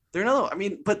team.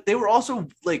 But they were also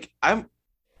like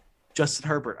Justin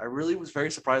Herbert. I really was very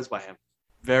surprised by him.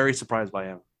 Very surprised by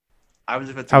him. I was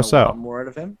expecting a lot more out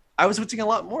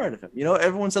of him.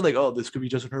 Everyone said like, "Oh, this could be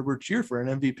Justin Herbert's year for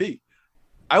an MVP."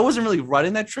 I wasn't really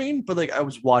riding that train, but like I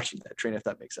was watching that train, if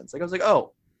that makes sense. Like I was like,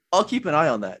 "Oh, I'll keep an eye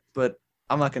on that," but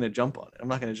I'm not going to jump on it. I'm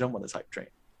not going to jump on this hype train.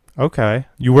 Okay,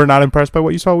 you were not impressed by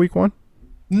what you saw week 1?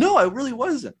 No, I really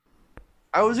wasn't.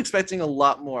 I was expecting a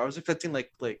lot more. I was expecting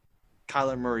like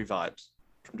Kyler Murray vibes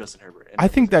from Justin Herbert. I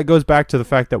think that goes back to the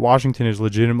fact that Washington is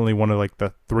legitimately one of like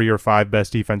the 3 or 5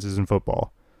 best defenses in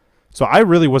football. So I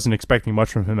really wasn't expecting much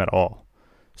from him at all.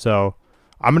 So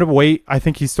I'm going to wait. I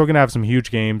think he's still going to have some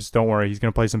huge games. Don't worry. He's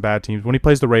going to play some bad teams. When he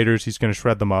plays the Raiders, he's going to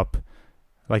shred them up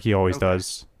like he always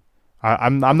does.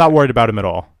 I'm not worried about him at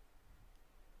all.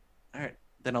 All right.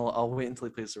 Then I'll wait until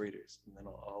he plays the Raiders. And then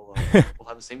we'll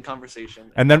have the same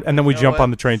conversation. And then we jump on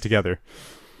the train together.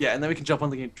 Yeah, and then we can jump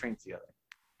on the train together.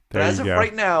 But as of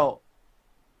right now,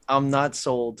 I'm not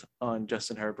sold on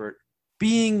Justin Herbert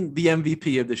being the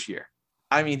MVP of this year.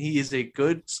 I mean, he is a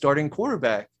good starting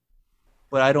quarterback,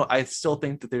 but I still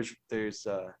think that there's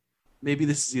maybe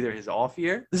this is either his off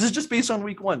year. This is just based on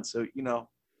week 1, so take it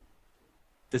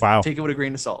with a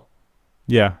grain of salt.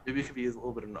 Yeah. Maybe it could be a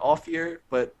little bit of an off year,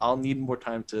 but I'll need more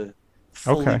time to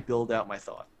fully build out my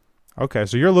thought. Okay,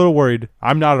 so you're a little worried.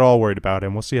 I'm not at all worried about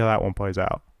him. We'll see how that one plays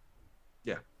out.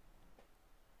 Yeah.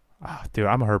 Dude,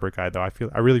 I'm a Herbert guy though.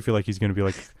 I really feel like he's going to be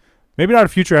like maybe not a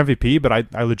future MVP, but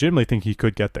I legitimately think he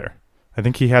could get there. I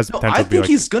think he has potential. I think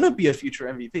he's going to be a future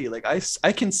MVP. Like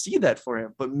I can see that for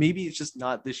him, but maybe it's just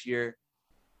not this year.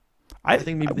 I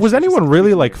think maybe was anyone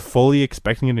really like fully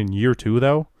expecting it in year 2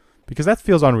 though? Because that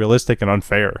feels unrealistic and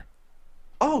unfair.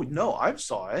 Oh no, I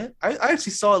saw it. I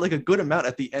actually saw it like a good amount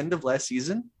at the end of last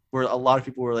season, where a lot of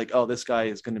people were like, "Oh, this guy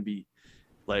is going to be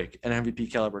like an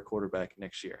MVP caliber quarterback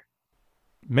next year."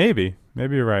 Maybe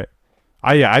you're right.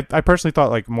 I personally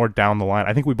thought like more down the line.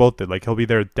 I think we both did. Like he'll be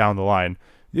there down the line.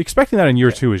 Expecting that in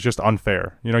year 2 is just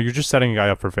unfair. You're just setting a guy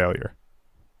up for failure.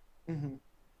 Mm-hmm.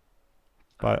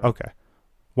 But okay.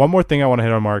 One more thing I want to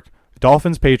hit on, Mark.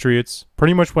 Dolphins Patriots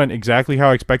pretty much went exactly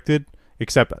how I expected,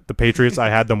 except the Patriots I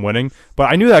had them winning.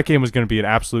 But I knew that game was going to be an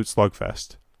absolute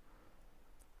slugfest.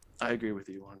 I agree with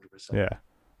you 100%. Yeah.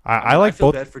 I like feel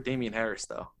both. bad for Damian Harris,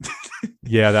 though.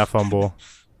 Yeah, that fumble.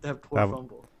 That poor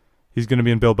fumble. He's going to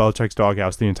be in Bill Belichick's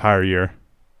doghouse the entire year.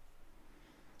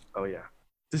 Oh, yeah.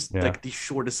 Just like the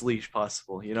shortest leash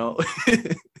possible, you know?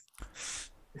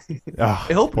 I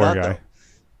hope poor not, guy. Though.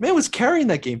 Man was carrying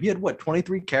that game. He had,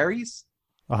 23 carries?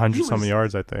 100-some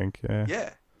yards, I think. Yeah. Yeah.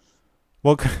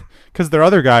 Well, because their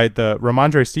other guy, the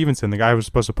Ramondre Stevenson, the guy who was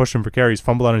supposed to push him for carries,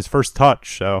 fumbled on his first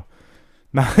touch. So,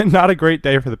 not a great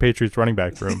day for the Patriots running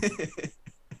back room.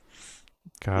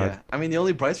 God. Yeah. I mean, the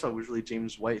only bright spot was really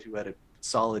James White, who had a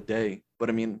solid day. But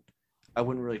I mean, I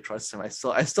wouldn't really trust him. I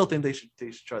still think they should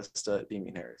trust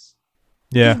Damian Harris.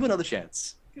 Yeah. Give him another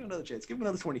chance. Give him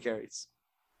another 20 carries.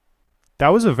 That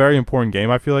was a very important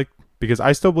game, I feel like, because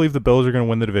I still believe the Bills are going to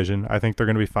win the division. I think they're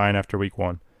going to be fine after week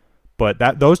 1. But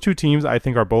those two teams, I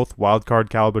think, are both wild card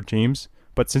caliber teams.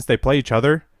 But since they play each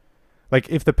other, like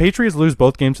if the Patriots lose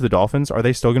both games to the Dolphins, are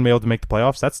they still going to be able to make the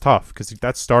playoffs? That's tough because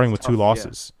that's starting with 2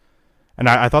 losses. Yeah. And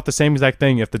I thought the same exact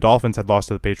thing if the Dolphins had lost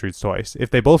to the Patriots twice.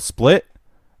 If they both split,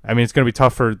 I mean, it's going to be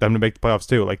tough for them to make the playoffs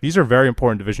too. Like these are very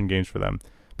important division games for them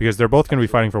because they're both going to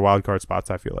be fighting for wild card spots,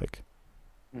 I feel like.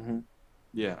 Mm-hmm.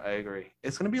 Yeah, I agree.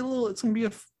 It's going to be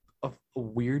a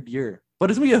weird year. But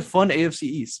it's going to be a fun AFC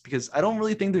East because I don't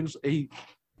really think there's a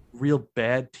real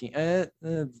bad team.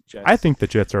 I think the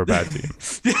Jets are a bad team.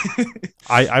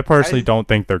 I personally don't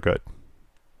think they're good.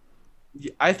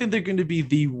 I think they're going to be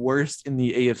the worst in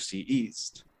the AFC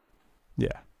East.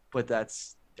 Yeah. But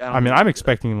that's... I'm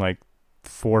expecting like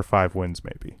 4 or 5 wins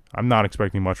maybe. I'm not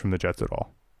expecting much from the Jets at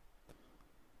all.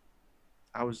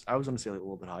 I was going to say like a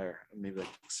little bit higher. Maybe like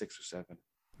 6 or 7.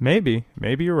 Maybe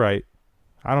you're right.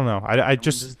 I don't know. I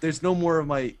just there's no more of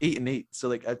my 8-8, so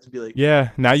like I have to be like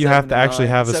now you have to actually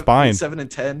have a spine.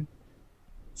 7-10,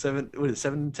 7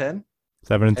 and 10,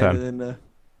 7 and 10, and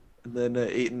then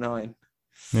 8 and 9.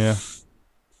 Yeah,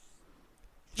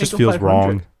 just feels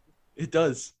wrong. It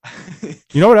does.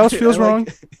 You know what else feels wrong?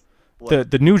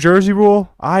 The New Jersey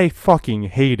rule. I fucking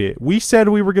hate it. We said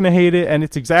we were gonna hate it, and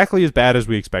it's exactly as bad as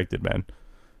we expected, man.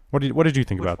 What did you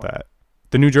think about that?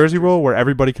 The New Jersey rule where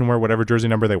everybody can wear whatever jersey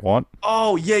number they want.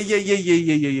 Oh, yeah.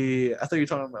 I thought you were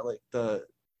talking about like the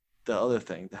other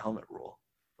thing, the helmet rule,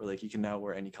 where like you can now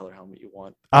wear any color helmet you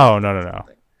want. Oh, no.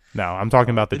 No, I'm talking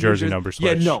about the jersey number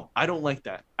switch. Yeah, no, I don't like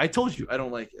that. I told you I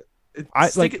don't like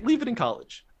it. Leave it in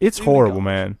college. It's horrible,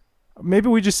 man. Maybe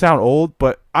we just sound old,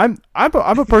 but I'm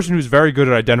a person who's very good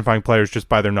at identifying players just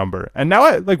by their number. And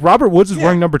now Robert Woods is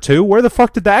wearing number 2. Where the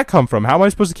fuck did that come from? How am I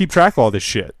supposed to keep track of all this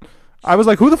shit? I was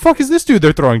like, who the fuck is this dude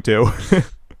they're throwing to?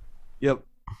 Yep.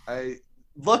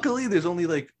 Luckily there's only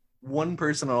like one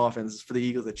person on offense for the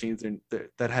Eagles that changed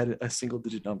that had a single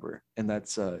digit number, and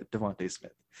that's Devontae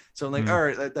Smith. So I'm like, all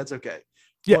right, that's okay.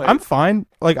 Yeah, but I'm fine.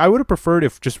 Like I would have preferred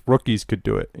if just rookies could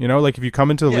do it. You know, like if you come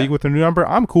into the league with a new number,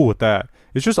 I'm cool with that.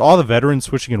 It's just all the veterans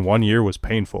switching in 1 year was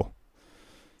painful.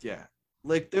 Yeah.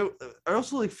 Like I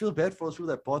also like feel bad for those people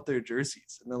that bought their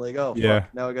jerseys and they're like, oh yeah,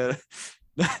 fuck,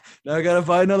 now I gotta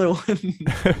buy another one.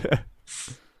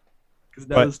 Because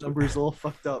now this number is all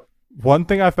fucked up. One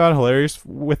thing I found hilarious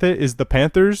with it is the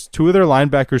Panthers, 2 of their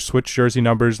linebackers switched jersey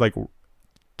numbers like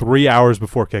 3 hours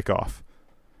before kickoff.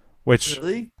 Which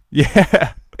really?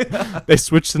 Yeah. They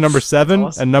switched to number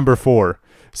 7 and number 4.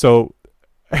 So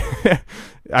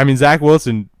I mean, Zach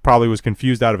Wilson probably was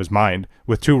confused out of his mind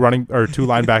with 2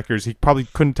 linebackers. He probably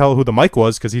couldn't tell who the mic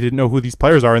was because he didn't know who these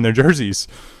players are in their jerseys.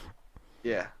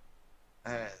 Yeah.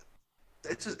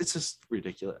 It's just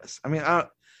ridiculous. I mean,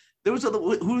 there was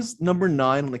who's number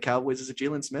 9 on the Cowboys? Is it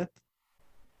Jalen Smith?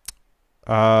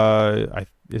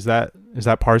 Is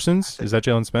that Parsons? Is that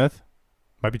Jalen Smith?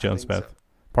 Might be Jalen Smith. So.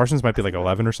 Parsons might be like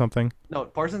 11 or something. No,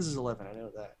 Parsons is 11. I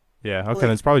know that. Yeah. Okay,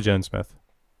 then it's probably Jalen Smith.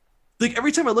 Like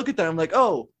every time I look at that, I'm like,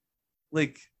 oh,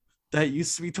 like that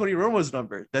used to be Tony Romo's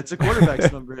number. That's a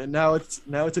quarterback's number, and now it's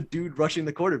a dude rushing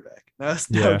the quarterback. Now it's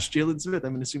Jalen Smith.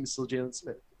 I'm gonna assume it's still Jalen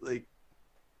Smith. Like,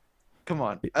 come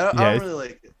on. I don't really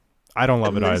like it. I don't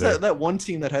love it either. That one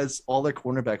team that has all their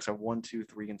cornerbacks are 1, 2,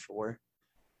 3, and 4.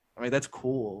 I mean, that's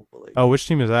cool. But like, which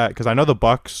team is that? Because I know the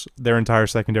Bucks, their entire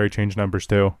secondary changed numbers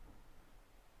too.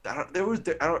 I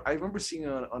remember seeing it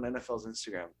on NFL's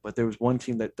Instagram, but there was one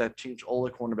team that changed all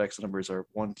their cornerbacks numbers are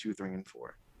 1, 2, 3, and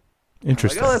 4.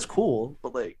 Interesting. Like, oh, that's cool,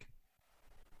 but like,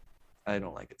 I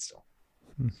don't like it still.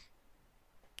 All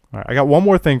right, I got one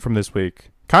more thing from this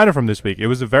week. Kind of from this week. It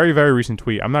was a very, very recent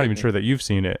tweet. I'm not even sure that you've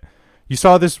seen it. You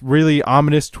saw this really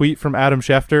ominous tweet from Adam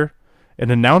Schefter.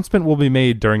 An announcement will be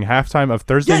made during halftime of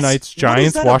Thursday night's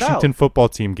Giants-Washington football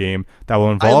team game that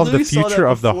will involve the future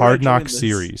of the Hard Knocks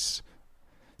series.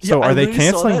 So are they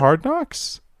canceling Hard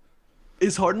Knocks?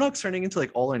 Is Hard Knocks turning into like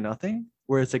All or Nothing,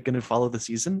 where it's like going to follow the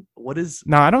season? What is?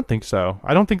 No, I don't think so.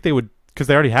 I don't think they would, because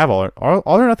they already have All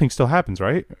or Nothing. Still happens,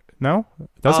 right? No,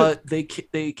 does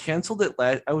it? They canceled it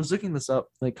last. I was looking this up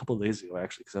like a couple of days ago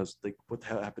actually, because I was like, what the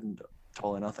hell happened to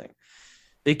All or Nothing?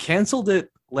 They canceled it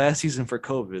last season for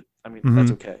COVID. I mean, that's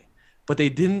okay, but they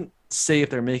didn't say if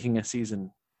they're making a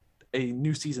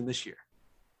new season this year.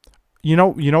 You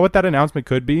know what that announcement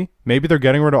could be? Maybe they're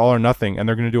getting rid of All or Nothing, and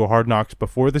they're going to do a Hard Knocks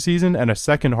before the season and a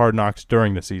second Hard Knocks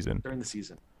during the season.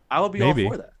 I will be all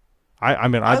for that.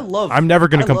 I'm never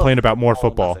going to complain about more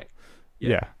football.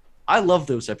 Yeah. I love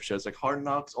those episodes, like Hard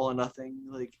Knocks, All or Nothing.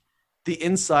 Like the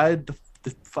inside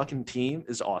the fucking team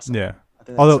is awesome. Yeah. I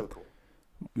think that's so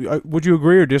cool. Would you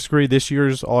agree or disagree? This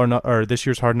year's this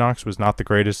year's Hard Knocks was not the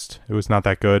greatest. It was not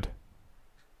that good.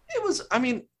 It was. I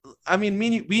mean,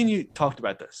 me and you talked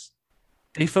about this.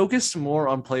 They focused more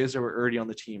on players that were already on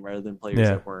the team rather than players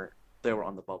that were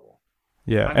on the bubble.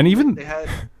 Yeah, and even they had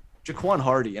Jaquan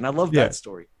Hardy, and I love that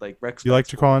story. Like Rex. You like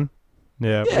Jaquan?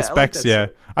 Yeah, Specs. Yeah,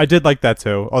 I did like that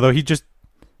too. Although he just,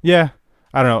 I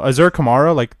don't know. Azur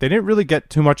Kamara, like they didn't really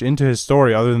get too much into his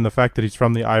story other than the fact that he's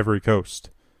from the Ivory Coast.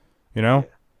 You know.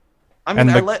 Yeah. I mean,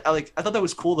 I thought that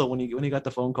was cool though when he got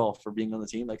the phone call for being on the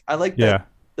team. Like I like that. Yeah.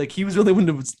 Like he was the only one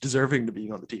that was deserving to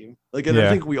being on the team. Like, and I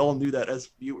think we all knew that as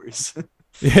viewers.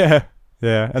 Yeah.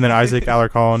 And then Isaac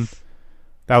Alarcon,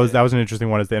 that was an interesting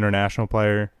one as the international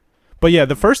player. But yeah,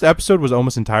 the first episode was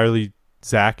almost entirely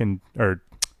Dak and Zeke.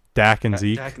 Dak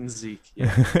and Zeke.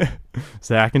 Yeah.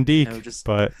 Zach and Deke.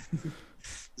 But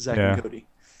Zach and Cody.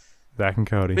 Zach and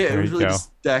Cody. But yeah, it was really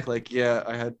just Dak. Like,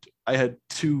 I had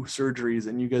 2 surgeries,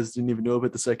 and you guys didn't even know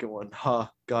about the second one.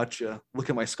 Gotcha. Look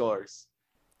at my scars.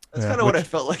 That's kind of what I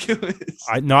felt like it was.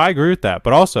 I agree with that.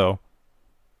 But also,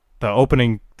 the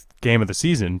opening game of the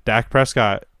season, Dak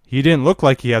Prescott, he didn't look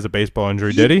like he has a baseball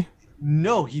injury, did he?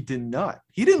 No, he did not.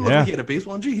 He didn't look like he had a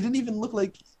baseball injury. He didn't even look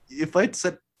like, if I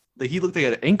said that he looked like he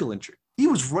had an ankle injury, he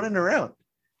was running around.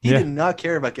 He did not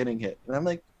care about getting hit. And I'm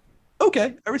like,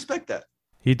 okay, I respect that.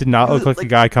 He did not look like a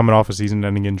guy coming off a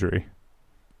season-ending injury.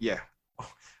 Yeah.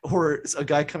 Or a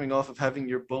guy coming off of having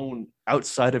your bone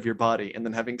outside of your body and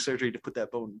then having surgery to put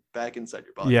that bone back inside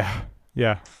your body.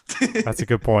 Yeah. That's a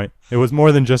good point. It was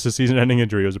more than just a season-ending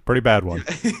injury. It was a pretty bad one.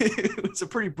 It was a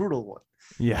pretty brutal one.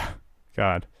 Yeah.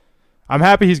 God. I'm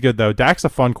happy he's good, though. Dak's a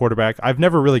fun quarterback. I've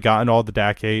never really gotten all the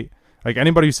Dak hate. Like,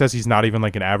 anybody who says he's not even,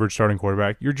 like, an average starting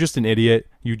quarterback, you're just an idiot.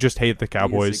 You just hate the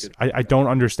Cowboys. I don't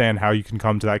understand how you can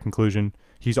come to that conclusion.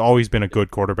 He's always been a good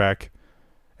quarterback.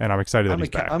 And I'm excited that he's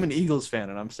back. I'm an Eagles fan,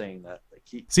 and I'm saying that.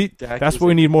 That's what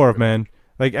we need more of, man.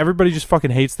 Like, everybody just fucking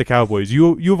hates the Cowboys.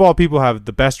 You of all people have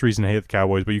the best reason to hate the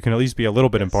Cowboys, but you can at least be a little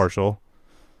bit impartial.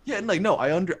 Yeah, and like, no,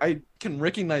 I can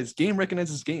recognizes game.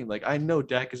 Like, I know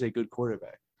Dak is a good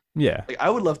quarterback. Yeah. Like,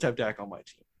 I would love to have Dak on my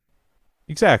team.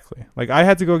 Exactly. Like, I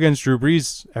had to go against Drew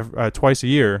Brees twice a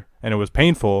year, and it was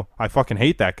painful. I fucking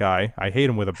hate that guy. I hate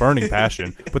him with a burning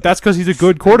passion. But that's because he's a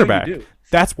good quarterback.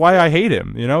 That's why I hate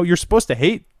him. You know, you're supposed to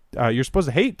hate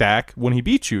Dak when he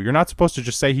beats you. You're not supposed to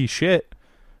just say he's shit.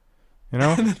 You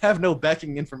know, and have no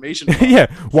backing information. Yeah,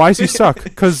 why does he suck?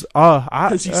 Because I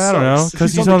don't know.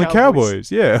 Because he's on the Cowboys.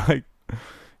 Yeah, like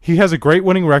he has a great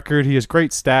winning record. He has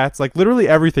great stats. Like literally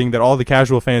everything that all the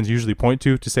casual fans usually point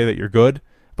to say that you're good.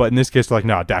 But in this case, they're like,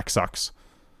 nah, Dak sucks.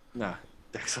 Nah,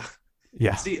 Dak sucks.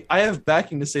 Yeah. See, I have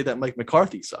backing to say that Mike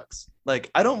McCarthy sucks. Like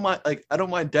I don't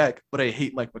mind Dak, but I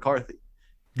hate Mike McCarthy.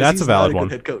 That's a valid one.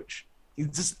 Head coach.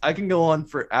 I can go on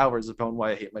for hours about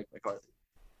why I hate Mike McCarthy.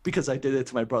 Because I did it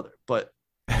to my brother, but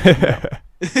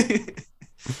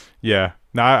yeah,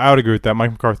 no, I would agree with that. Mike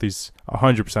McCarthy's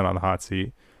 100% on the hot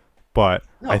seat, but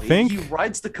I think he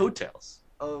rides the coattails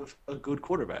of a good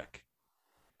quarterback.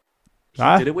 He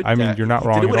did it with Dak. Mean, you're not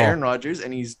wrong. He did it with at all. Aaron Rodgers,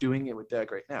 and he's doing it with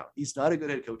Dak right now. He's not a good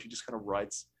head coach. He just kind of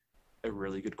rides a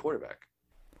really good quarterback.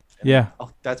 And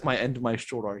that's my end of my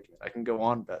short argument. I can go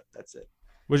on, but that's it.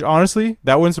 Which, honestly,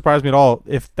 that wouldn't surprise me at all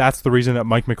if that's the reason that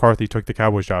Mike McCarthy took the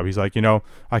Cowboys job. He's like,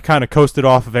 I kind of coasted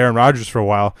off of Aaron Rodgers for a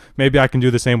while. Maybe I can do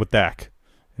the same with Dak.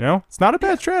 It's not a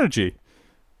bad strategy.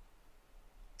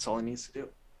 That's all he needs to do.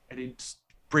 And he just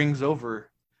brings over,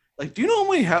 like, do you know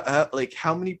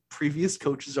how many previous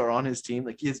coaches are on his team?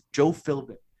 Like, he has Joe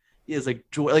Philbin. He has,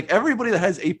 everybody that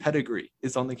has a pedigree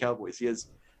is on the Cowboys. He has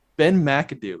Ben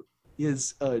McAdoo. He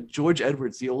has George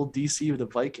Edwards, the old DC of the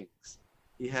Vikings.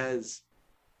 He has...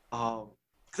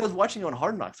 because I was watching on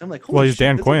Hard Knocks, I'm like, holy he's shit,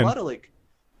 Dan Quinn. A lot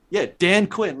of Dan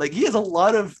Quinn. Like he has a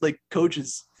lot of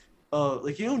coaches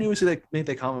like you know when you always make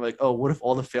that comment like, oh, what if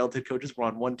all the failed head coaches were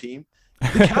on one team?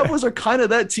 The Cowboys are kind of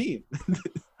that team.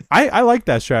 I like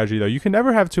that strategy though. You can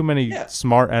never have too many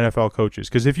smart NFL coaches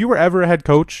because if you were ever a head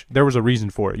coach, there was a reason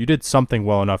for it. You did something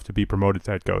well enough to be promoted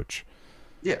to head coach.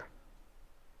 Yeah.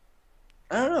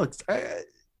 I don't know.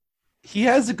 He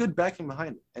has a good backing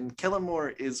behind him, and Kellen Moore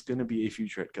is going to be a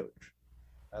future head coach.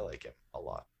 I like him a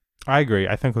lot. I agree.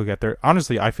 I think he'll get there.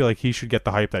 Honestly, I feel like he should get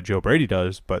the hype that Joe Brady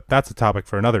does, but that's a topic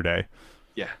for another day.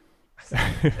 Yeah.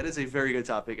 That is a very good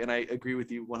topic, and I agree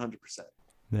with you 100%.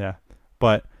 Yeah.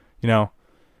 But, you know,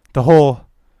 the whole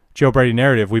Joe Brady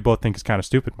narrative we both think is kind of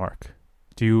stupid, Mark.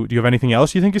 Do you have anything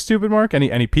else you think is stupid, Mark?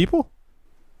 Any people?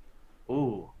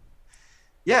 Ooh.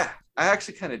 Yeah, I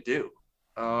actually kind of do.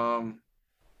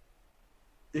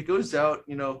 It goes out,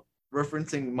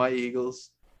 referencing my Eagles.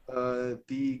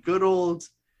 The good old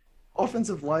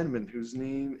offensive lineman whose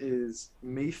name is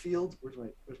Mayfield. Where's my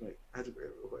I had to grab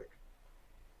it real quick.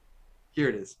 Here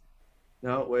it is.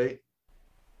 No, wait.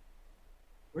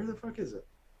 Where the fuck is it?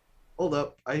 Hold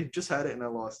up. I just had it and I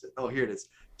lost it. Oh, here it is.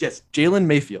 Yes, Jalen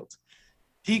Mayfield.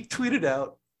 He tweeted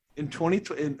out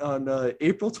on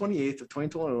April 28th of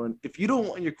 2021, if you don't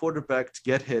want your quarterback to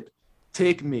get hit,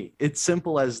 take me. It's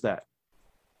simple as that.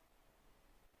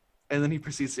 And then he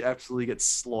proceeds to absolutely get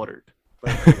slaughtered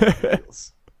by the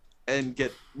Eagles and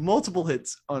get multiple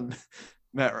hits on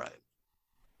Matt Ryan.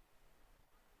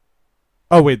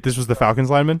 Oh, wait, this was the Falcons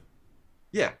lineman?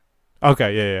 Yeah.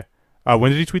 Okay, yeah.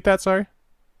 When did he tweet that, sorry?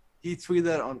 He tweeted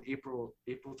that on April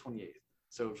 28th.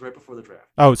 So it was right before the draft.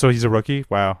 Oh, so he's a rookie?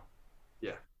 Wow.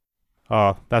 Yeah.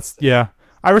 Oh, that's, yeah.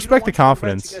 I respect the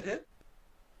confidence. To get hit?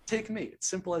 Take me. It's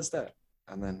simple as that.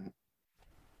 And then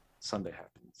Sunday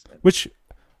happens. Which,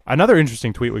 another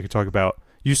interesting tweet we could talk about.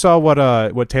 You saw what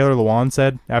Taylor Lewan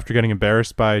said after getting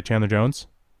embarrassed by Chandler Jones?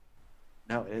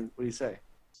 No, what did he say?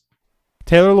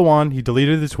 Taylor Lewan, he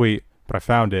deleted the tweet, but I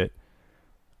found it.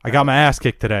 I got my ass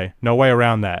kicked today. No way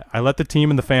around that. I let the team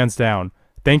and the fans down.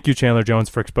 Thank you, Chandler Jones,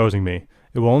 for exposing me.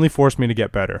 It will only force me to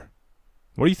get better.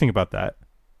 What do you think about that?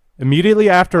 Immediately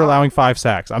after allowing 5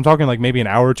 sacks. I'm talking like maybe an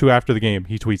hour or two after the game,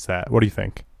 he tweets that. What do you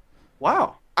think?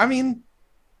 Wow. I mean,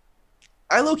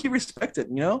 I low-key respect it,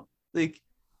 Like,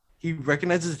 he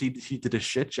recognizes he did a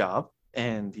shit job,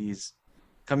 and he's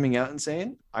coming out and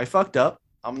saying, I fucked up.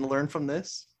 I'm going to learn from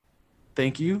this.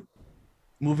 Thank you.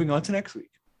 Moving on to next week.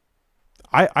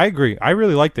 I agree. I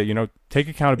really liked it. Take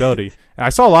accountability. And I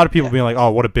saw a lot of people being like,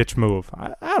 "Oh, what a bitch move."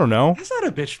 I don't know. That's not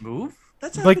a bitch move.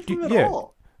 That's not a bitch move at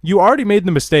all. You already made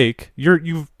the mistake.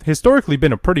 You've historically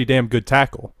been a pretty damn good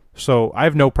tackle. So I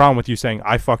have no problem with you saying,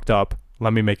 "I fucked up.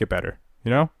 Let me make it better."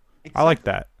 Exactly. I like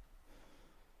that.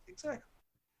 Exactly.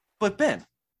 But Ben,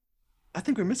 I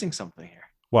think we're missing something here.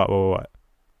 What?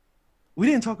 We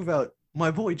didn't talk about my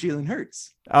boy Jalen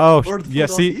Hurts. Oh, yeah.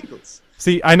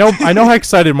 See, I know how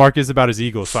excited Mark is about his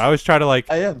Eagles, so I always try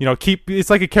to keep. It's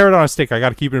like a carrot on a stick. I got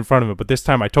to keep it in front of him, but this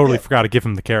time I totally forgot to give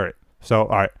him the carrot. So,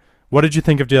 all right, what did you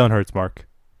think of Jalen Hurts, Mark?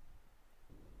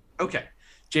 Okay,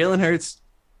 Jalen Hurts.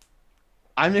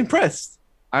 I'm impressed.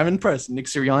 Nick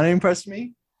Sirianni impressed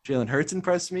me. Jalen Hurts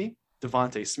impressed me.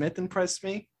 Devontae Smith impressed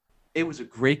me. It was a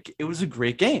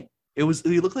great game.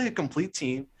 We looked like a complete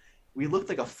team. We looked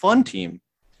like a fun team,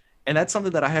 and that's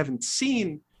something that I haven't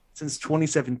seen since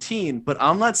 2017, but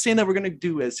I'm not saying that we're going to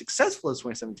do as successful as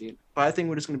 2017, but I think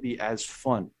we're just going to be as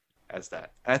fun as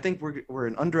that. I think we're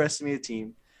an underestimated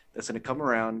team that's going to come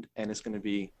around, and it's going to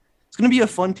be a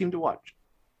fun team to watch.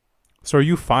 So are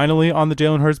you finally on the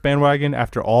Jalen Hurts bandwagon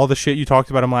after all the shit you talked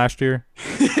about him last year?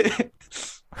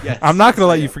 Yes. I'm not going to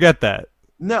let you forget that.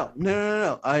 No.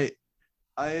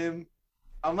 I'm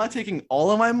not taking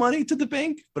all of my money to the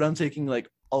bank, but I'm taking like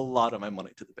a lot of my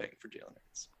money to the bank for Jalen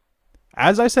Hurts.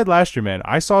 As I said last year, man,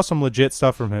 I saw some legit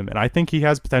stuff from him, and I think he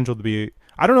has potential to be.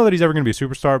 I don't know that he's ever going to be a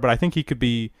superstar, but I think he could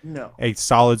be a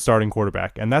solid starting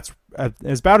quarterback, and that's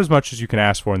about as much as you can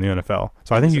ask for in the NFL.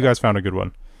 So I think you guys found a good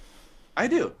one. I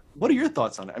do. What are your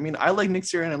thoughts on it? I mean, I like Nick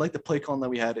Sirianni. I like the play calling that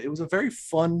we had. It was a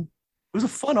fun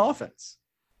offense.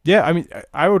 Yeah, I mean,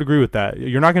 I would agree with that.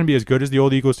 You're not going to be as good as the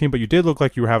old Eagles team, but you did look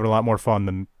like you were having a lot more fun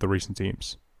than the recent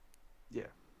teams. Yeah,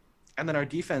 and then our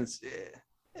defense,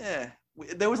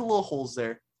 there was a little holes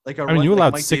there. You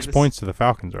allowed 6 points to the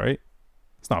Falcons, right?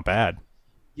 It's not bad.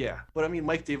 Yeah, but I mean,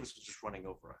 Mike Davis was just running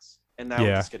over us, and that was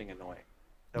just getting annoying.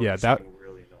 That was getting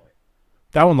really annoying.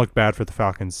 That one looked bad for the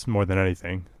Falcons more than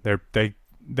anything.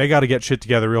 They got to get shit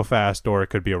together real fast, or it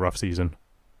could be a rough season.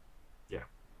 Yeah,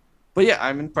 but yeah,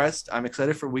 I'm impressed. I'm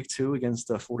excited for Week 2 against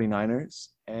the 49ers,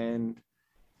 and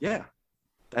yeah,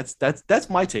 that's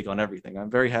my take on everything.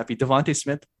 I'm very happy. Devontae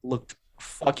Smith looked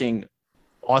fucking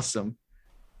awesome.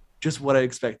 Just what I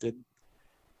expected.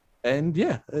 And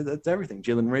yeah, that's everything.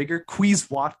 Jalen Reagor, Quez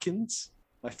Watkins,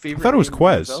 my favorite. I thought it was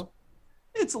Quez.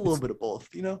 It's a little bit of both,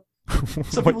 you know.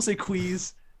 Some people say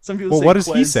Quez. Some people say what does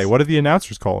Quez. he say? What do the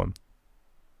announcers call him?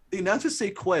 The announcers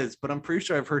say Quez, but I'm pretty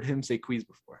sure I've heard him say Quez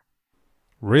before.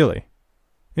 Really?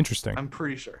 Interesting. I'm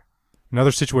pretty sure.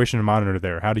 Another situation to monitor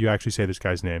there. How do you actually say this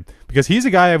guy's name? Because he's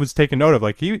a guy I was taking note of.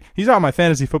 Like he's on my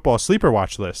fantasy football sleeper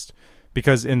watch list.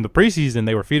 Because in the preseason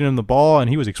they were feeding him the ball and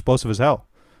he was explosive as hell.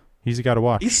 He's a guy to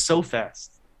watch. He's so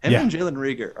fast. Him and Jalen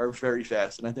Reagor are very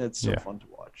fast, and I think it's so fun to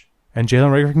watch. And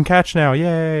Jalen Reagor can catch now.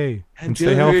 Yay. And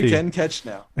Jalen Reagor can catch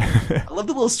now. I love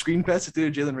the little screen pass to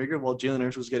Jalen Reagor while Jalen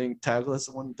Hurts was getting tackled. That's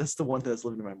the one thing that's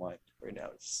living in my mind right now.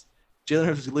 Jalen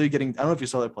Hurts was literally getting, I don't know if you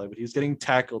saw that play, but he was getting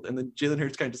tackled, and then Jalen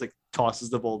Hurts kind of just like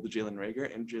tosses the ball to Jalen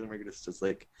Reagor, and Jalen Reagor just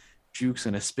like jukes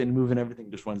and a spin move and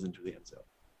everything, just runs into the end zone.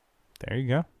 There you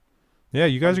go. Yeah,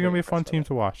 you guys are going to be a fun team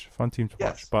to watch. Fun team to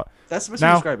watch. But that's the best way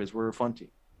to describe it, is we're a fun team.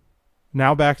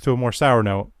 Now back to a more sour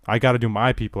note. I got to do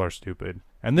my people are stupid.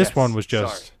 And this one was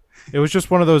just, it was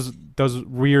just one of those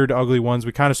weird, ugly ones.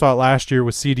 We kind of saw it last year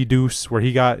with CD Deuce, where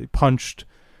he got punched.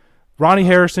 Ronnie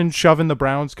Harrison shoving the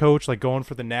Browns coach, like going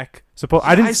for the neck.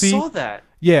 I saw that.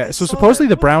 Yeah, so supposedly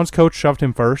the Browns coach shoved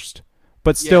him first.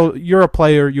 But still, you're a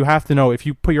player. You have to know if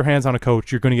you put your hands on a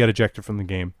coach, you're going to get ejected from the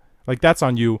game. Like, that's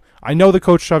on you. I know the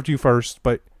coach shoved you first,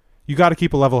 but you got to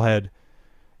keep a level head.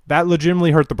 That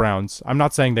legitimately hurt the Browns. I'm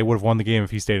not saying they would have won the game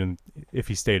if he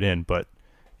stayed in, but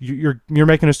you're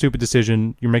making a stupid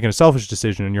decision. You're making a selfish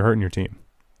decision, and you're hurting your team.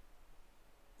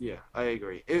 Yeah, I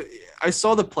agree. I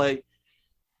saw the play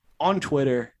on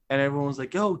Twitter, and everyone was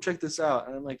like, "Yo, check this out,"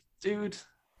 and I'm like, "Dude,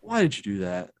 why did you do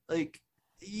that?" Like,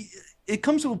 it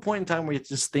comes to a point in time where you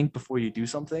just think before you do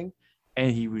something,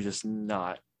 and he was just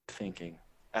not thinking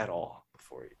at all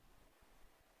before he.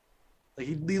 Like,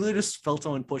 he literally just felt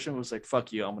someone push him and was like,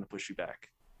 "Fuck you, I'm gonna push you back."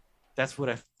 That's what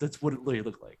it literally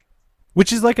looked like.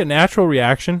 Which is like a natural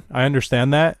reaction. I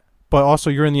understand that, but also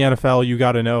you're in the NFL. You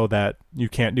got to know that you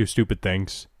can't do stupid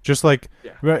things. Just like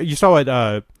you saw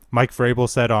what Mike Vrabel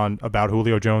said about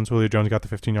Julio Jones. Julio Jones got the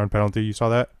 15-yard penalty. You saw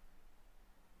that?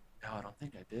 No, I don't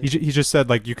think I did. He just said,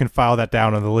 like, you can file that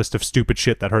down on the list of stupid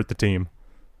shit that hurt the team.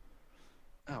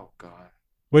 Oh God.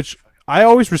 Which I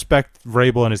always respect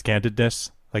Vrabel and his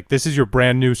candidness. Like, this is your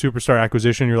brand new superstar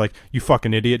acquisition. You're like, you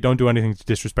fucking idiot. Don't do anything to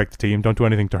disrespect the team. Don't do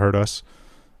anything to hurt us.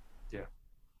 Yeah.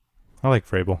 I like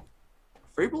Vrabel.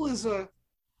 Vrabel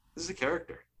is a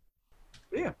character.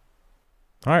 Yeah.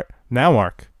 All right. Now,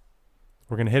 Mark,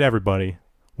 we're going to hit everybody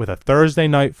with a Thursday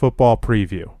night football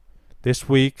preview. This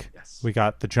week, we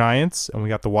got the Giants and we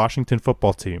got the Washington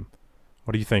football team.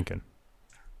 What are you thinking?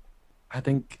 I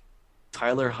think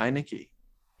Tyler Heineke.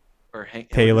 Or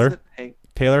Taylor.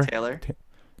 Taylor.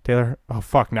 Taylor. Oh,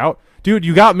 fuck. Now, dude,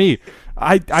 you got me.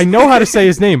 I know how to say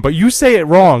his name, but you say it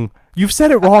wrong. You've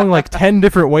said it wrong like 10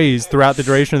 different ways throughout the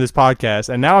duration of this podcast,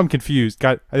 and now I'm confused.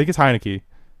 I think it's Heineke.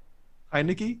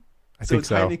 Heineke? I think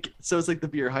so. So it's like the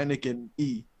beer Heineken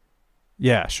E.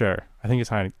 Yeah, sure. I think it's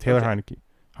Heineke. Taylor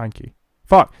Heineke.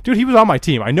 Fuck. Dude, he was on my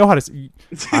team. I know how to...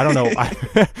 I don't know.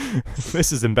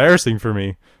 This is embarrassing for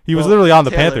me. He was literally on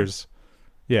the Panthers.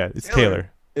 Yeah, it's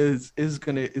Taylor. Is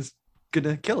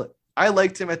gonna kill it. I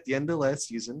liked him at the end of last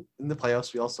season in the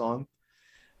playoffs. We all saw him.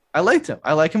 I liked him.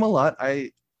 I like him a lot.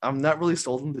 I'm not really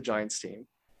sold on the Giants team,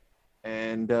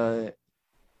 and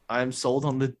I'm sold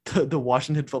on the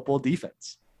Washington football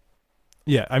defense.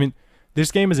 Yeah, I mean,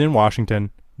 this game is in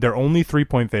Washington. They're only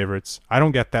 3-point favorites. I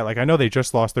don't get that. Like, I know they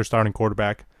just lost their starting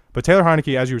quarterback, but Taylor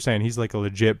Heineke, as you were saying, he's like a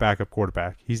legit backup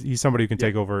quarterback. He's somebody who can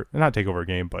not take over a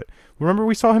game, but remember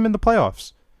we saw him in the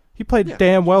playoffs. He played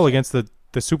damn well against the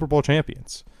Super Bowl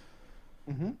champions.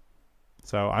 Mm-hmm.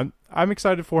 So I'm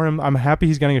excited for him. I'm happy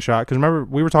he's getting a shot because remember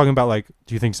we were talking about, like,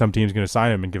 do you think some team's going to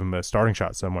sign him and give him a starting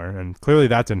shot somewhere? And clearly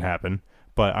that didn't happen.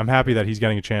 But I'm happy that he's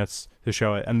getting a chance to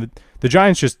show it. And the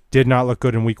Giants just did not look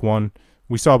good in week 1.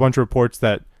 We saw a bunch of reports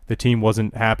that the team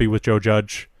wasn't happy with Joe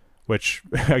Judge, which,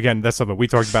 again, that's something we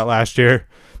talked about last year.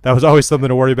 That was always something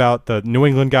to worry about. The New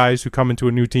England guys who come into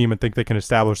a new team and think they can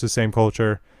establish the same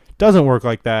culture. Doesn't work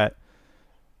like that.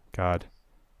 God.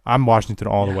 I'm Washington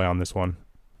all the way on this one.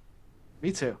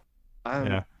 Me too.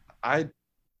 I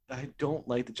don't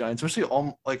like the Giants,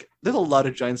 especially there's a lot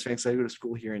of Giants fans that go to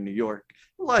school here in New York.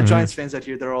 A lot of Giants fans out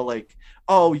here, they're all like,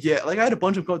 "Oh yeah," like I had a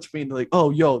bunch of coaches for me, and they're like,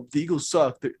 "Oh yo, the Eagles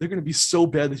suck. They're gonna be so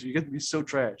bad this year. You're gonna be so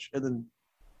trash." And then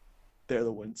they're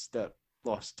the ones that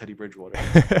lost Teddy Bridgewater.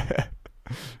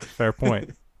 Fair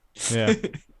point. Yeah.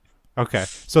 Okay,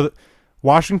 so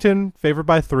Washington favored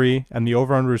by 3, and the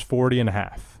over/under is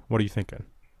 40.5. What are you thinking?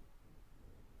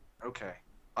 Okay.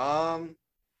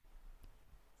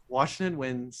 Washington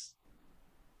wins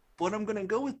but I'm gonna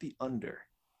go with the under.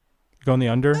 Going the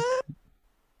under?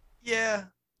 Yeah.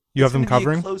 You have them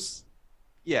covering? Close.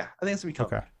 Yeah, I think it's gonna be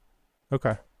covered.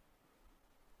 Okay.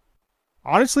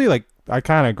 Honestly, like I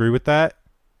kind of agree with that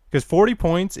because 40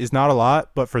 points is not a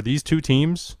lot, but for these two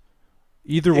teams,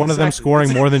 either one of them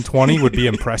scoring more than 20 would be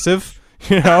impressive.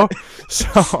 So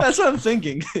that's what I'm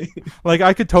thinking. Like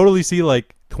I could totally see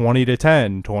like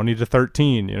 20-10,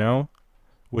 20-13.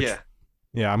 Which,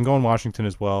 yeah, I'm going Washington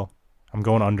as well. I'm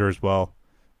going under as well.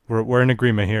 We're in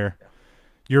agreement here.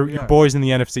 Your boys in the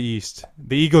NFC East.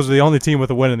 The Eagles are the only team with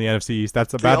a win in the NFC East.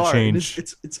 That's about to change.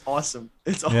 It's awesome.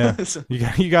 It's awesome.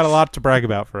 You got a lot to brag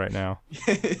about for right now.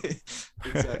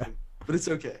 Exactly. But it's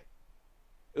okay.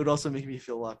 It would also make me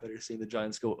feel a lot better seeing the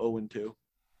Giants go 0-2.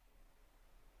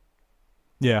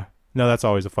 Yeah. No, that's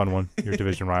always a fun one. Your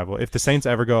division rival. If the Saints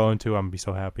ever go 0-2, I'm gonna be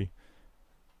so happy.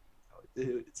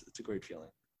 It's a great feeling.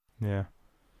 Yeah.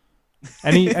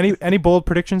 Any bold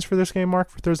predictions for this game, Mark,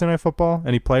 for Thursday Night Football?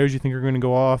 Any players you think are going to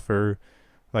go off, or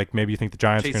like maybe you think the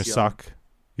Giants are going to suck?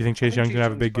 You think Chase Young's going to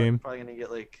have a big game? Probably going to get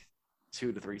like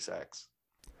 2 to 3 sacks.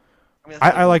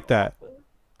 I like that.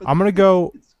 I'm going to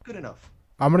go. It's good enough.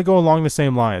 I'm going to go along the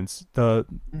same lines.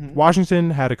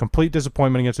 Washington had a complete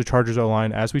disappointment against the Chargers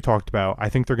O-line, as we talked about. I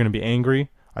think they're going to be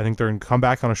angry. I think they're going to come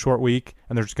back on a short week,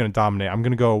 and they're just going to dominate. I'm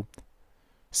going to go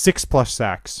 6+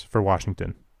 sacks for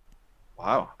Washington.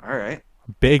 Wow. All right.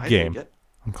 Big game.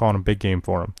 I'm calling a big game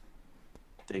for him.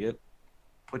 Dig it.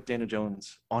 Put Daniel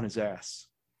Jones on his ass.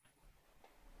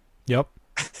 Yep.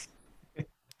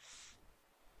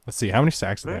 Let's see. How many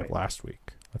sacks did they have last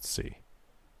week? Let's see.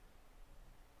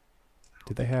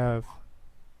 Did they have...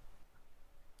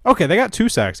 Okay, they got 2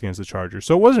 sacks against the Chargers.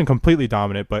 So it wasn't completely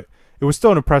dominant, but it was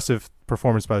still an impressive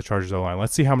performance by the Chargers O-line.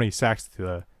 Let's see how many sacks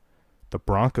the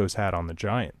Broncos had on the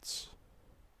Giants.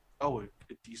 Oh, a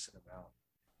decent amount.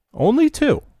 Only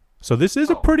 2. So this is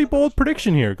a pretty bold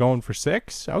prediction here, going for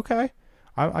 6. Okay,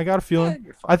 I got a feeling.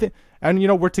 Yeah, I think, and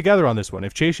we're together on this one.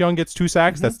 If Chase Young gets 2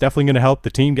 sacks, that's definitely going to help the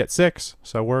team get 6.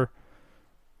 So we're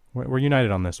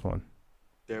united on this one.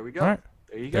 There we go. All right,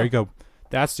 there you go.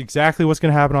 That's exactly what's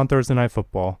going to happen on Thursday Night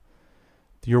Football.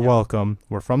 You're welcome.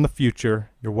 We're from the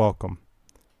future. You're welcome.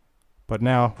 But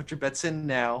now, put your bets in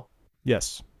now.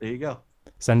 Yes. There you go.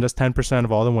 Send us 10%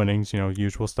 of all the winnings.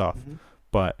 Usual stuff.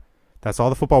 But that's all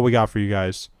the football we got for you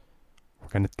guys. We're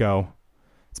going to go.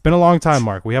 It's been a long time,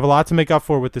 Mark. We have a lot to make up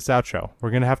for with this outro.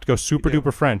 We're going to have to go super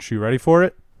duper French. You ready for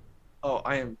it? Oh,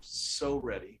 I am so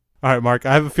ready. All right, Mark.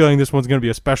 I have a feeling this one's going to be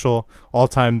a special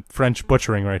all-time French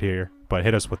butchering right here. But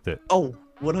hit us with it. Oh,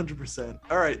 100%.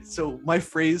 All right. So my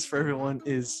phrase for everyone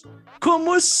is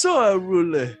Comment ça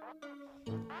roule?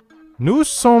 Nous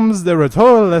sommes de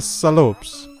retour les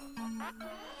salopes.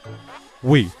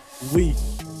 Oui. Oui.